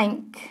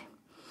plank.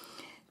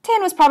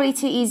 10 was probably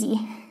too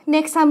easy.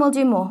 Next time we'll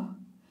do more.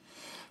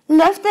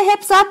 Lift the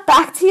hips up,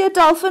 back to your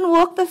dolphin,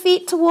 walk the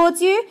feet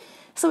towards you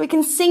so we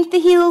can sink the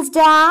heels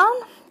down.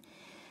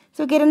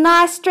 So get a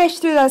nice stretch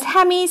through those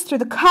hammies, through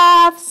the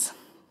calves.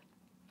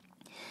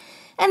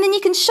 And then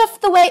you can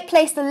shift the weight,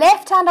 place the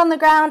left hand on the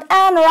ground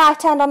and the right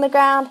hand on the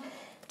ground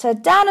to a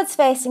downwards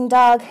facing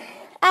dog,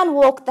 and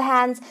walk the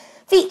hands,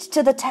 feet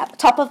to the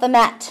top of the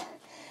mat.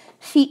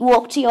 Feet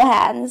walk to your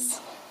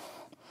hands.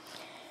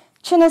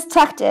 Chin is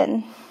tucked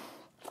in.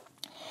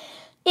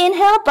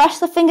 Inhale, brush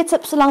the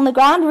fingertips along the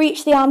ground,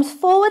 reach the arms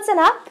forwards and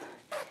up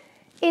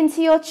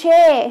into your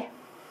chair.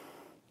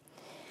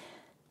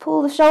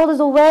 Pull the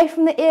shoulders away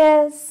from the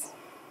ears.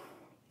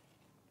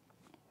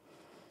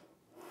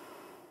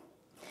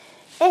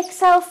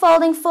 Exhale,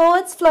 folding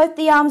forwards, float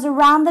the arms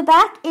around the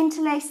back,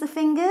 interlace the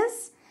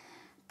fingers.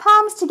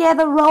 Palms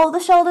together, roll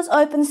the shoulders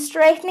open,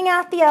 straightening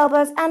out the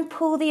elbows, and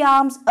pull the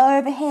arms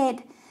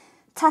overhead.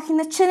 Tucking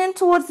the chin in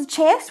towards the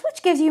chest,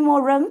 which gives you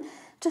more room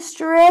to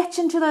stretch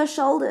into those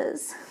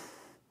shoulders.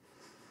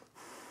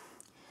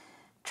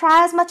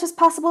 Try as much as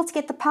possible to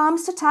get the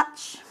palms to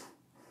touch.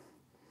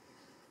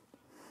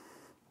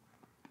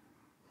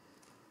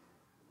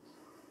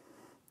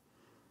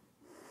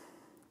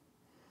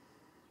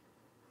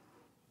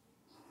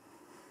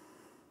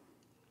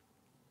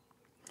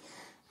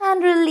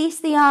 And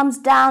release the arms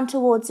down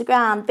towards the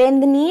ground.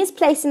 Bend the knees,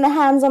 placing the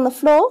hands on the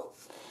floor.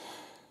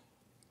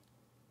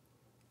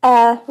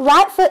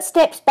 Right foot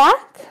steps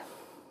back.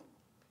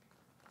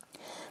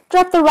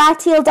 Drop the right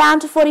heel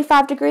down to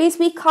 45 degrees.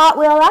 We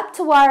cartwheel up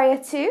to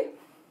warrior 2.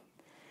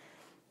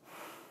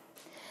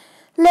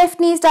 Left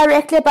knee's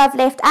directly above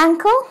left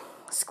ankle.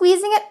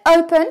 Squeezing it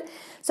open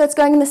so it's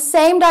going in the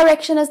same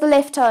direction as the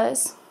left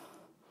toes.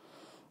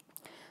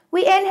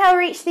 We inhale,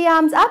 reach the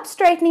arms up,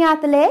 straightening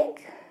out the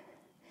leg.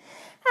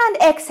 And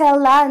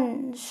exhale,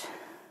 lunge.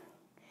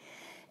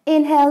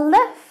 Inhale,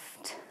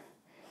 lift.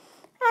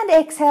 And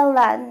exhale,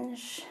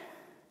 lunge.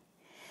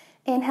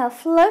 Inhale,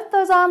 float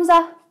those arms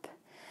up.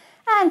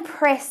 And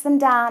press them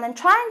down, and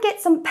try and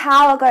get some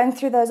power going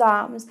through those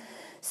arms.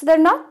 So they're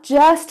not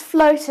just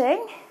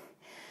floating,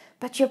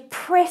 but you're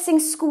pressing,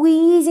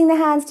 squeezing the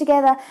hands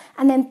together,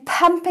 and then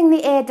pumping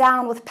the air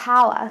down with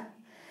power.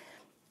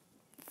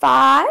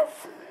 5,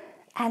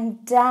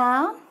 and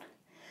down.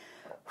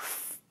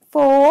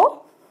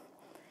 4,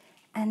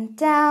 and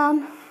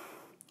down.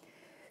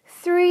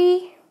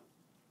 3,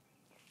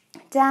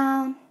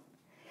 down.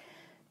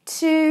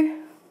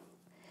 2,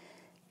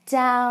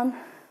 down.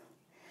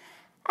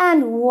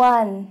 And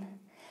 1,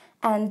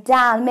 and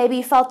down. Maybe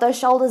you felt those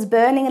shoulders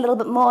burning a little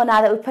bit more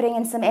now that we're putting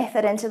in some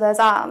effort into those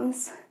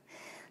arms.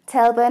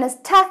 Tailbone is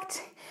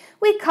tucked.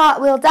 We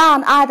cartwheel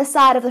down either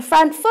side of the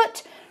front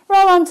foot.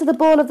 Roll onto the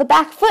ball of the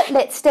back foot.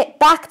 Let's step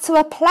back to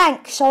a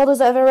plank, shoulders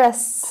over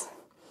wrists.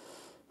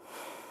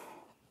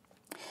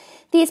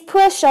 These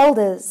poor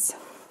shoulders.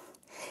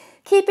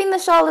 Keeping the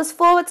shoulders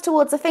forwards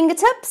towards the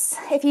fingertips.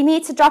 If you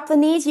need to drop the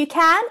knees, you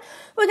can.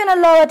 We're going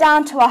to lower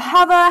down to a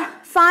hover,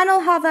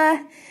 final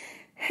hover.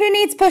 Who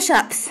needs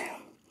push-ups?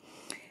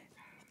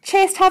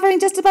 Chest hovering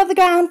just above the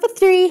ground for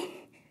 3,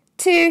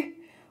 2,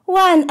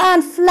 1.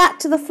 And flat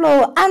to the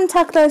floor.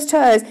 Untuck those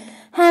toes.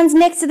 Hands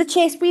next to the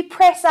chest. We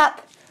press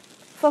up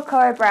for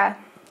cobra.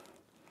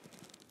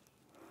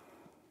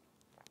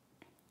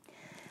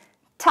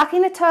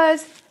 Tucking the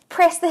toes.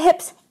 Press the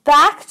hips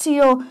back to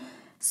your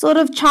sort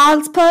of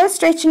child's pose.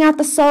 Stretching out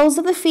the soles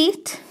of the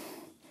feet.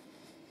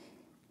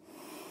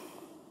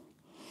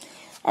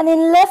 And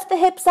then lift the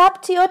hips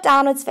up to your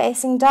downwards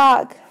facing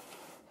dog.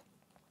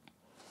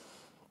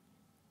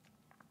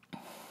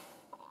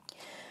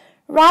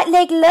 Right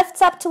leg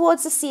lifts up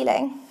towards the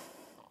ceiling.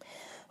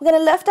 We're going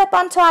to lift up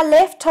onto our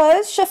left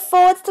toes, shift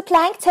forwards to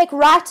plank, take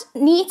right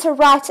knee to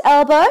right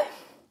elbow.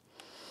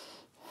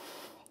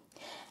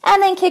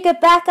 And then kick it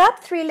back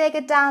up,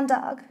 3-legged down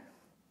dog.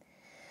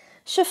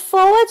 Shift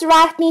forwards,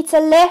 right knee to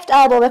left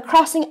elbow. We're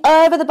crossing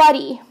over the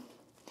body.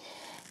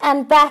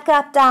 And back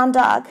up, down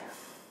dog.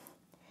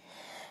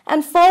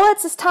 And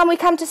forwards, this time we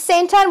come to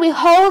center and we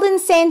hold in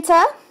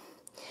center.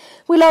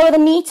 We lower the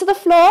knee to the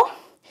floor.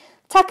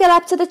 Tuck it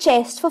up to the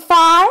chest for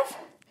 5,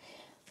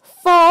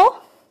 4,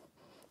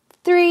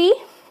 3,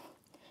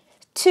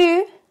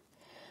 2,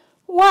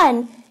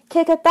 1.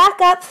 Kick it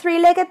back up,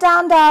 3-legged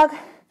down dog.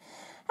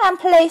 And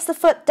place the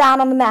foot down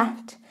on the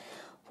mat.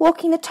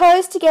 Walking the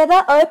toes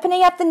together,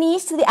 opening up the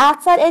knees to the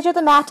outside edge of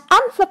the mat.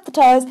 Unflip the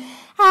toes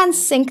and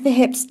sink the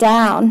hips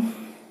down.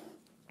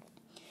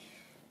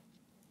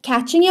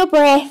 Catching your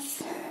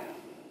breath.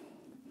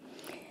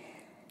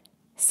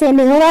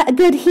 Sending all that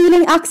good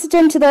healing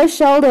oxygen to those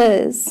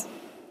shoulders.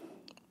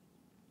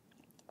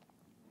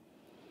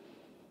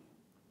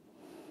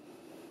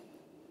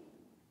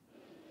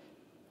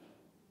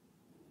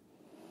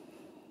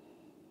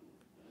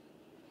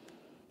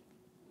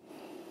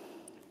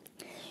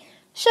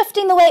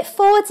 Shifting the weight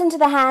forwards into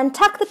the hand,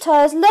 tuck the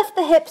toes, lift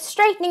the hips,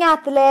 straightening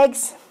out the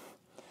legs.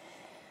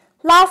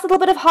 Last little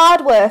bit of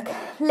hard work.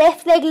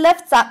 Left leg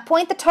lifts up,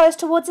 point the toes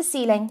towards the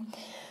ceiling.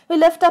 We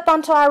lift up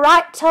onto our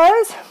right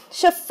toes,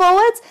 shift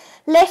forwards,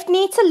 left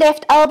knee to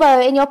left elbow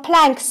in your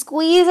plank,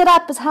 squeeze it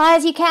up as high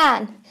as you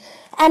can,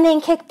 and then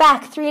kick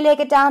back,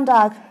 three-legged down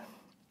dog.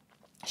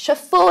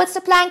 Shift forwards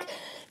to plank,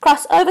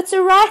 cross over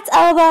to right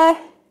elbow,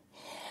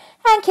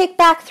 and kick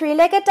back,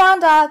 three-legged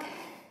down dog.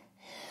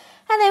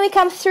 And then we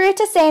come through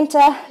to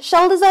center,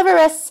 shoulders over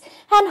wrists,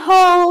 and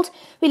hold.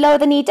 We lower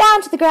the knee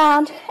down to the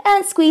ground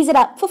and squeeze it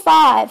up for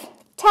 5.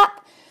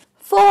 Tap,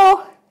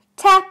 4,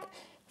 tap,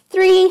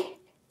 3,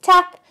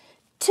 tap,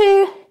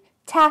 2,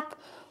 tap,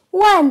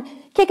 1.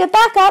 Kick it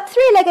back up,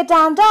 three-legged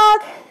down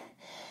dog,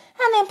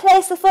 and then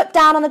place the foot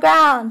down on the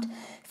ground.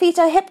 Feet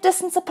are hip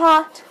distance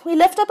apart. We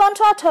lift up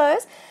onto our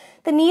toes.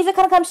 The knees are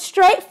going to come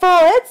straight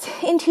forwards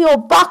into your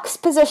box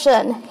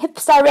position.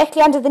 Hips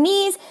directly under the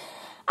knees.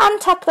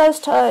 Untuck those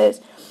toes.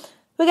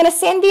 We're going to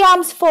send the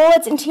arms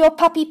forwards into your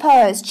puppy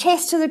pose.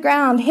 Chest to the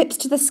ground, hips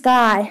to the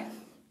sky.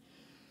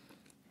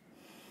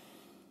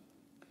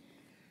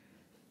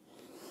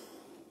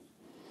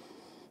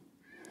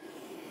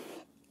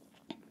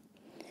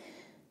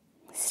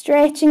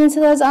 Stretching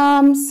into those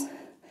arms.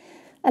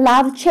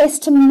 Allow the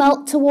chest to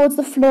melt towards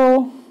the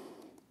floor.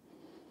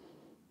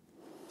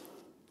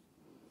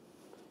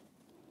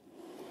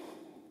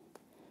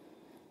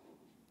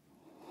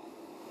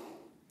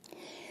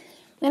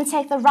 We're going to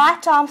take the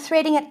right arm,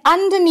 threading it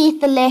underneath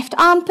the left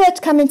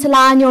armpit, come into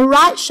lie on your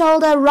right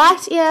shoulder,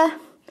 right ear,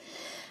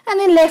 and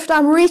then left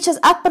arm reaches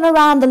up and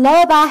around the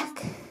lower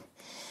back,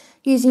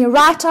 using your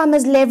right arm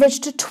as leverage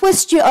to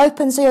twist you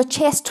open so your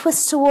chest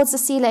twists towards the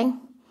ceiling.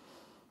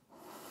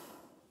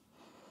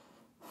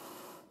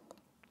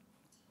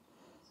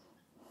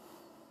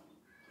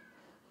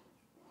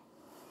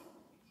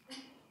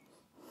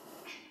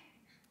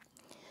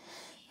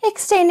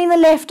 Extending the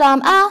left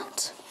arm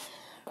out.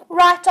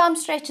 Right arm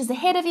stretches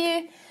ahead of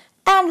you,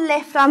 and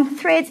left arm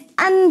threads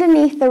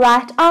underneath the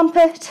right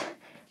armpit.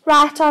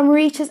 Right arm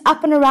reaches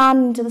up and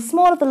around into the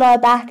small of the lower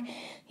back,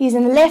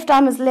 using the left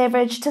arm as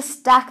leverage to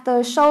stack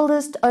those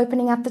shoulders, to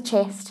opening up the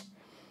chest.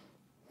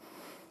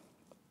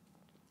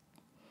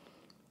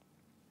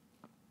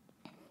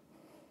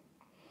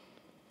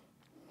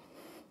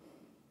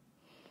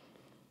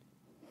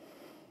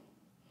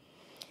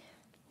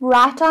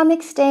 Right arm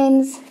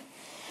extends,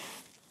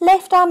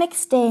 left arm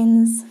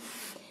extends.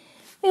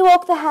 We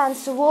walk the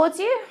hands towards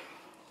you,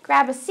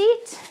 grab a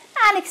seat,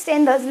 and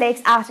extend those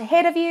legs out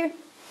ahead of you.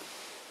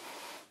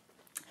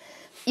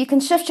 You can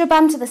shift your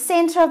bum to the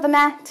center of the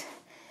mat.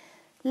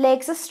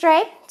 Legs are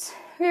straight.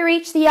 We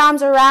reach the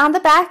arms around the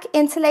back,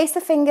 interlace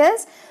the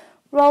fingers,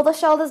 roll the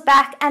shoulders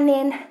back, and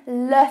then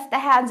lift the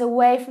hands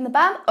away from the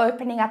bum,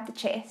 opening up the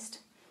chest.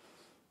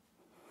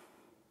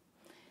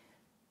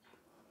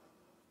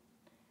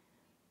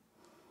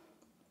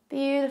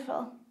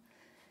 Beautiful.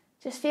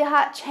 Just feel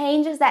how it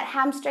changes that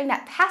hamstring,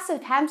 that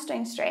passive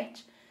hamstring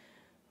stretch.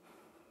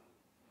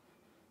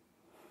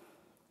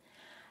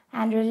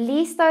 And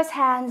release those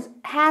hands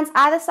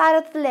either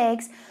side of the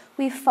legs.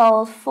 We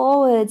fold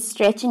forward,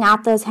 stretching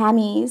out those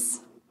hammies.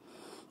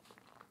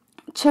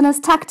 Chin is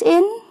tucked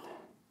in.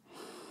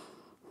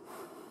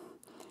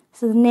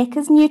 So the neck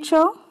is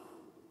neutral.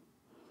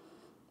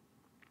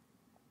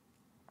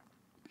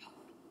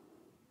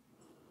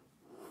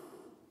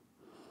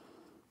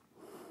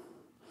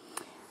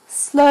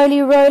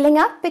 Slowly rolling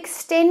up,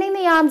 extending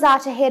the arms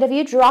out ahead of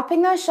you,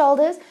 dropping those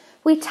shoulders.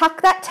 We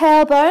tuck that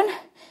tailbone,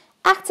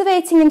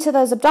 activating into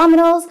those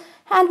abdominals,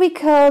 and we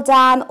curl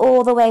down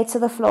all the way to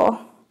the floor.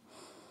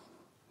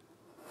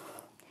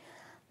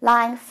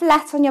 Lying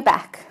flat on your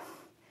back.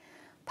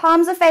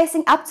 Palms are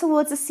facing up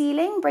towards the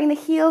ceiling. Bring the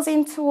heels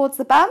in towards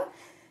the bum.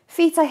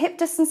 Feet are hip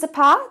distance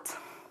apart.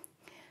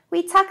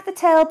 We tuck the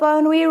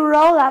tailbone. We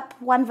roll up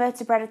one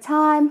vertebra at a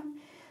time.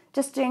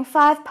 Just doing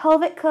 5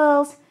 pelvic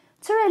curls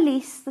to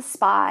release the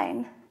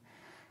spine.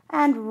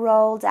 And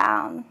roll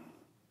down.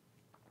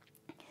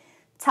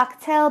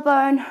 Tuck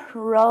tailbone,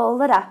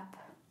 roll it up.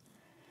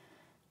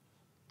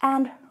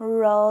 And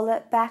roll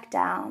it back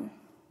down.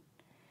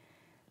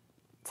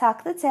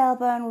 Tuck the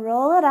tailbone,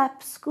 roll it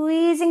up,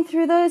 squeezing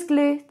through those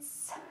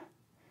glutes.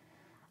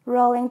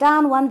 Rolling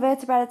down one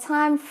vertebra at a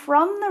time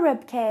from the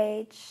rib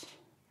cage.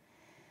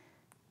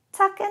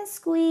 Tuck and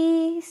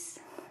squeeze.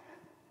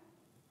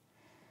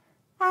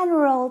 And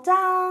roll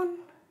down.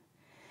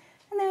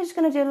 And then we're just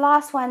going to do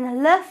last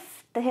one.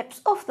 Lift the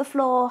hips off the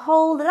floor,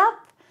 hold it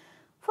up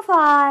for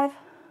 5,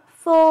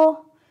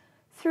 4,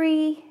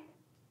 3,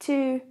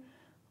 2,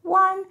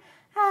 1,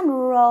 and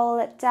roll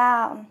it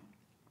down.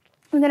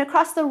 We're going to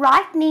cross the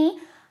right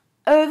knee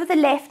over the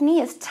left knee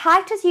as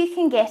tight as you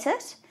can get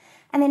it,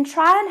 and then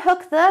try and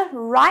hook the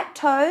right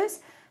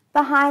toes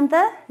behind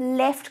the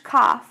left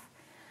calf.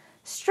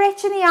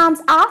 Stretching the arms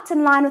out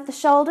in line with the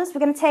shoulders, we're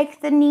going to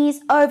take the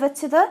knees over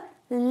to the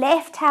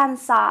left-hand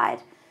side.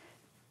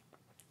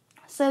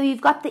 So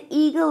you've got the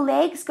eagle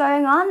legs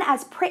going on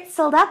as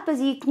pretzeled up as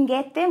you can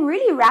get them,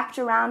 really wrapped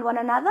around one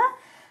another,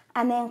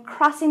 and then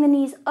crossing the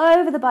knees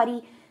over the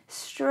body,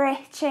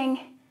 stretching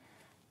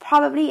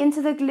probably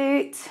into the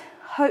glute,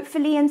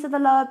 hopefully into the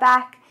lower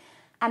back,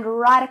 and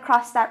right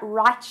across that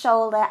right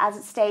shoulder as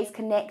it stays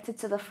connected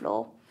to the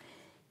floor.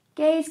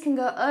 Gaze can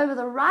go over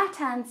the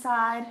right-hand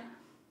side.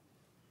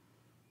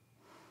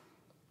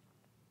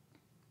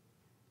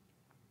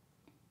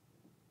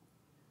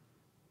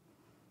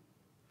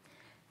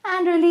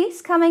 And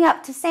release, coming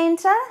up to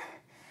center.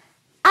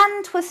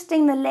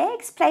 Untwisting the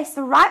legs, place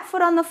the right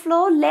foot on the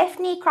floor, left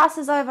knee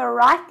crosses over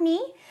right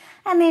knee,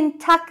 and then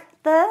tuck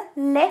the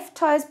left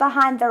toes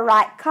behind the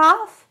right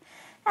calf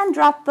and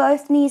drop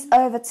both knees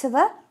over to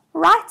the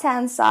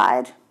right-hand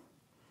side.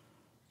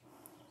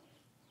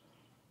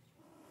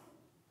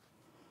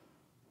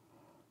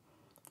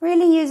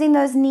 Really using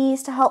those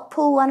knees to help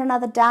pull one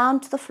another down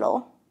to the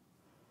floor.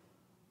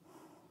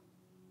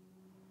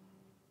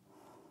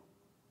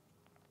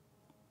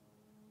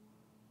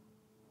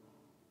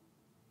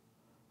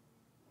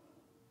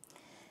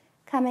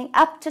 Coming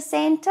up to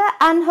center,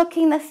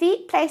 unhooking the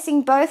feet,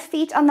 placing both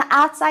feet on the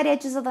outside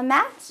edges of the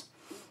mat.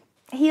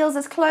 Heels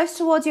as close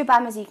towards your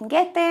bum as you can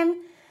get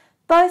them.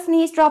 Both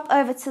knees drop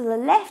over to the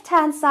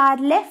left-hand side,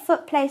 left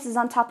foot places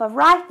on top of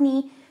right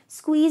knee,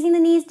 squeezing the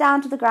knees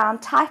down to the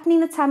ground,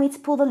 tightening the tummy to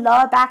pull the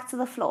lower back to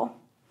the floor.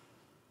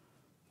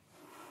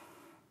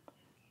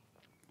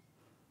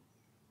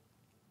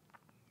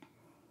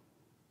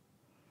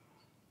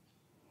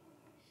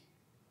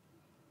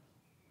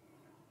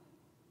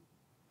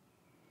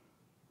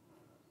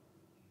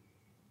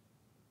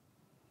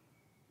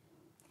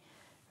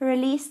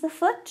 Release the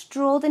foot,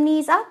 draw the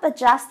knees up,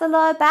 adjust the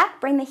lower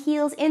back, bring the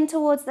heels in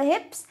towards the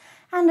hips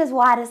and as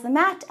wide as the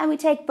mat, and we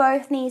take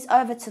both knees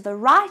over to the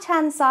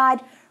right-hand side,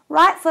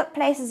 right foot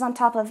places on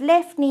top of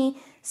left knee,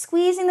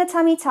 squeezing the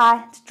tummy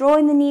tight,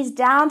 drawing the knees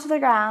down to the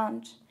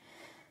ground.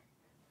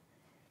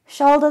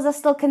 Shoulders are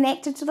still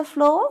connected to the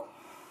floor.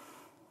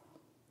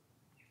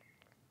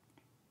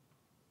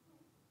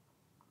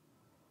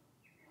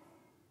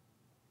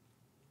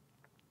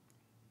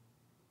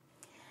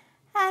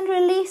 And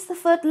release the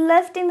foot,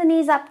 lifting the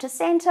knees up to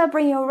center.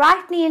 Bring your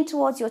right knee in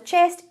towards your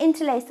chest,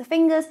 interlace the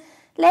fingers,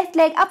 left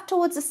leg up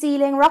towards the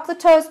ceiling, rock the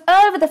toes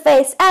over the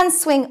face and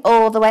swing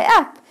all the way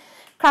up.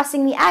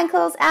 Crossing the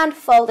ankles and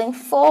folding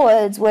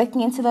forwards,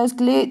 working into those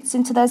glutes,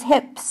 into those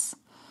hips.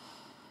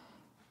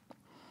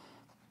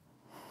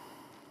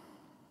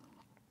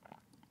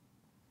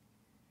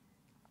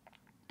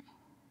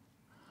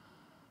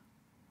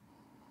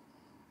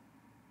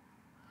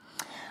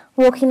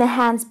 Walking the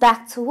hands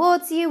back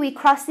towards you, we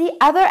cross the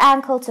other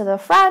ankle to the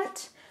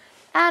front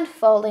and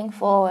folding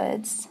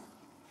forwards.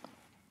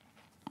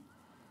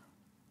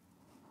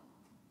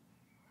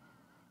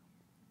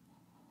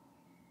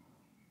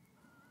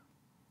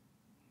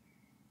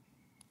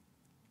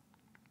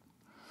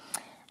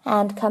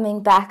 And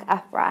coming back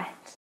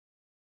upright.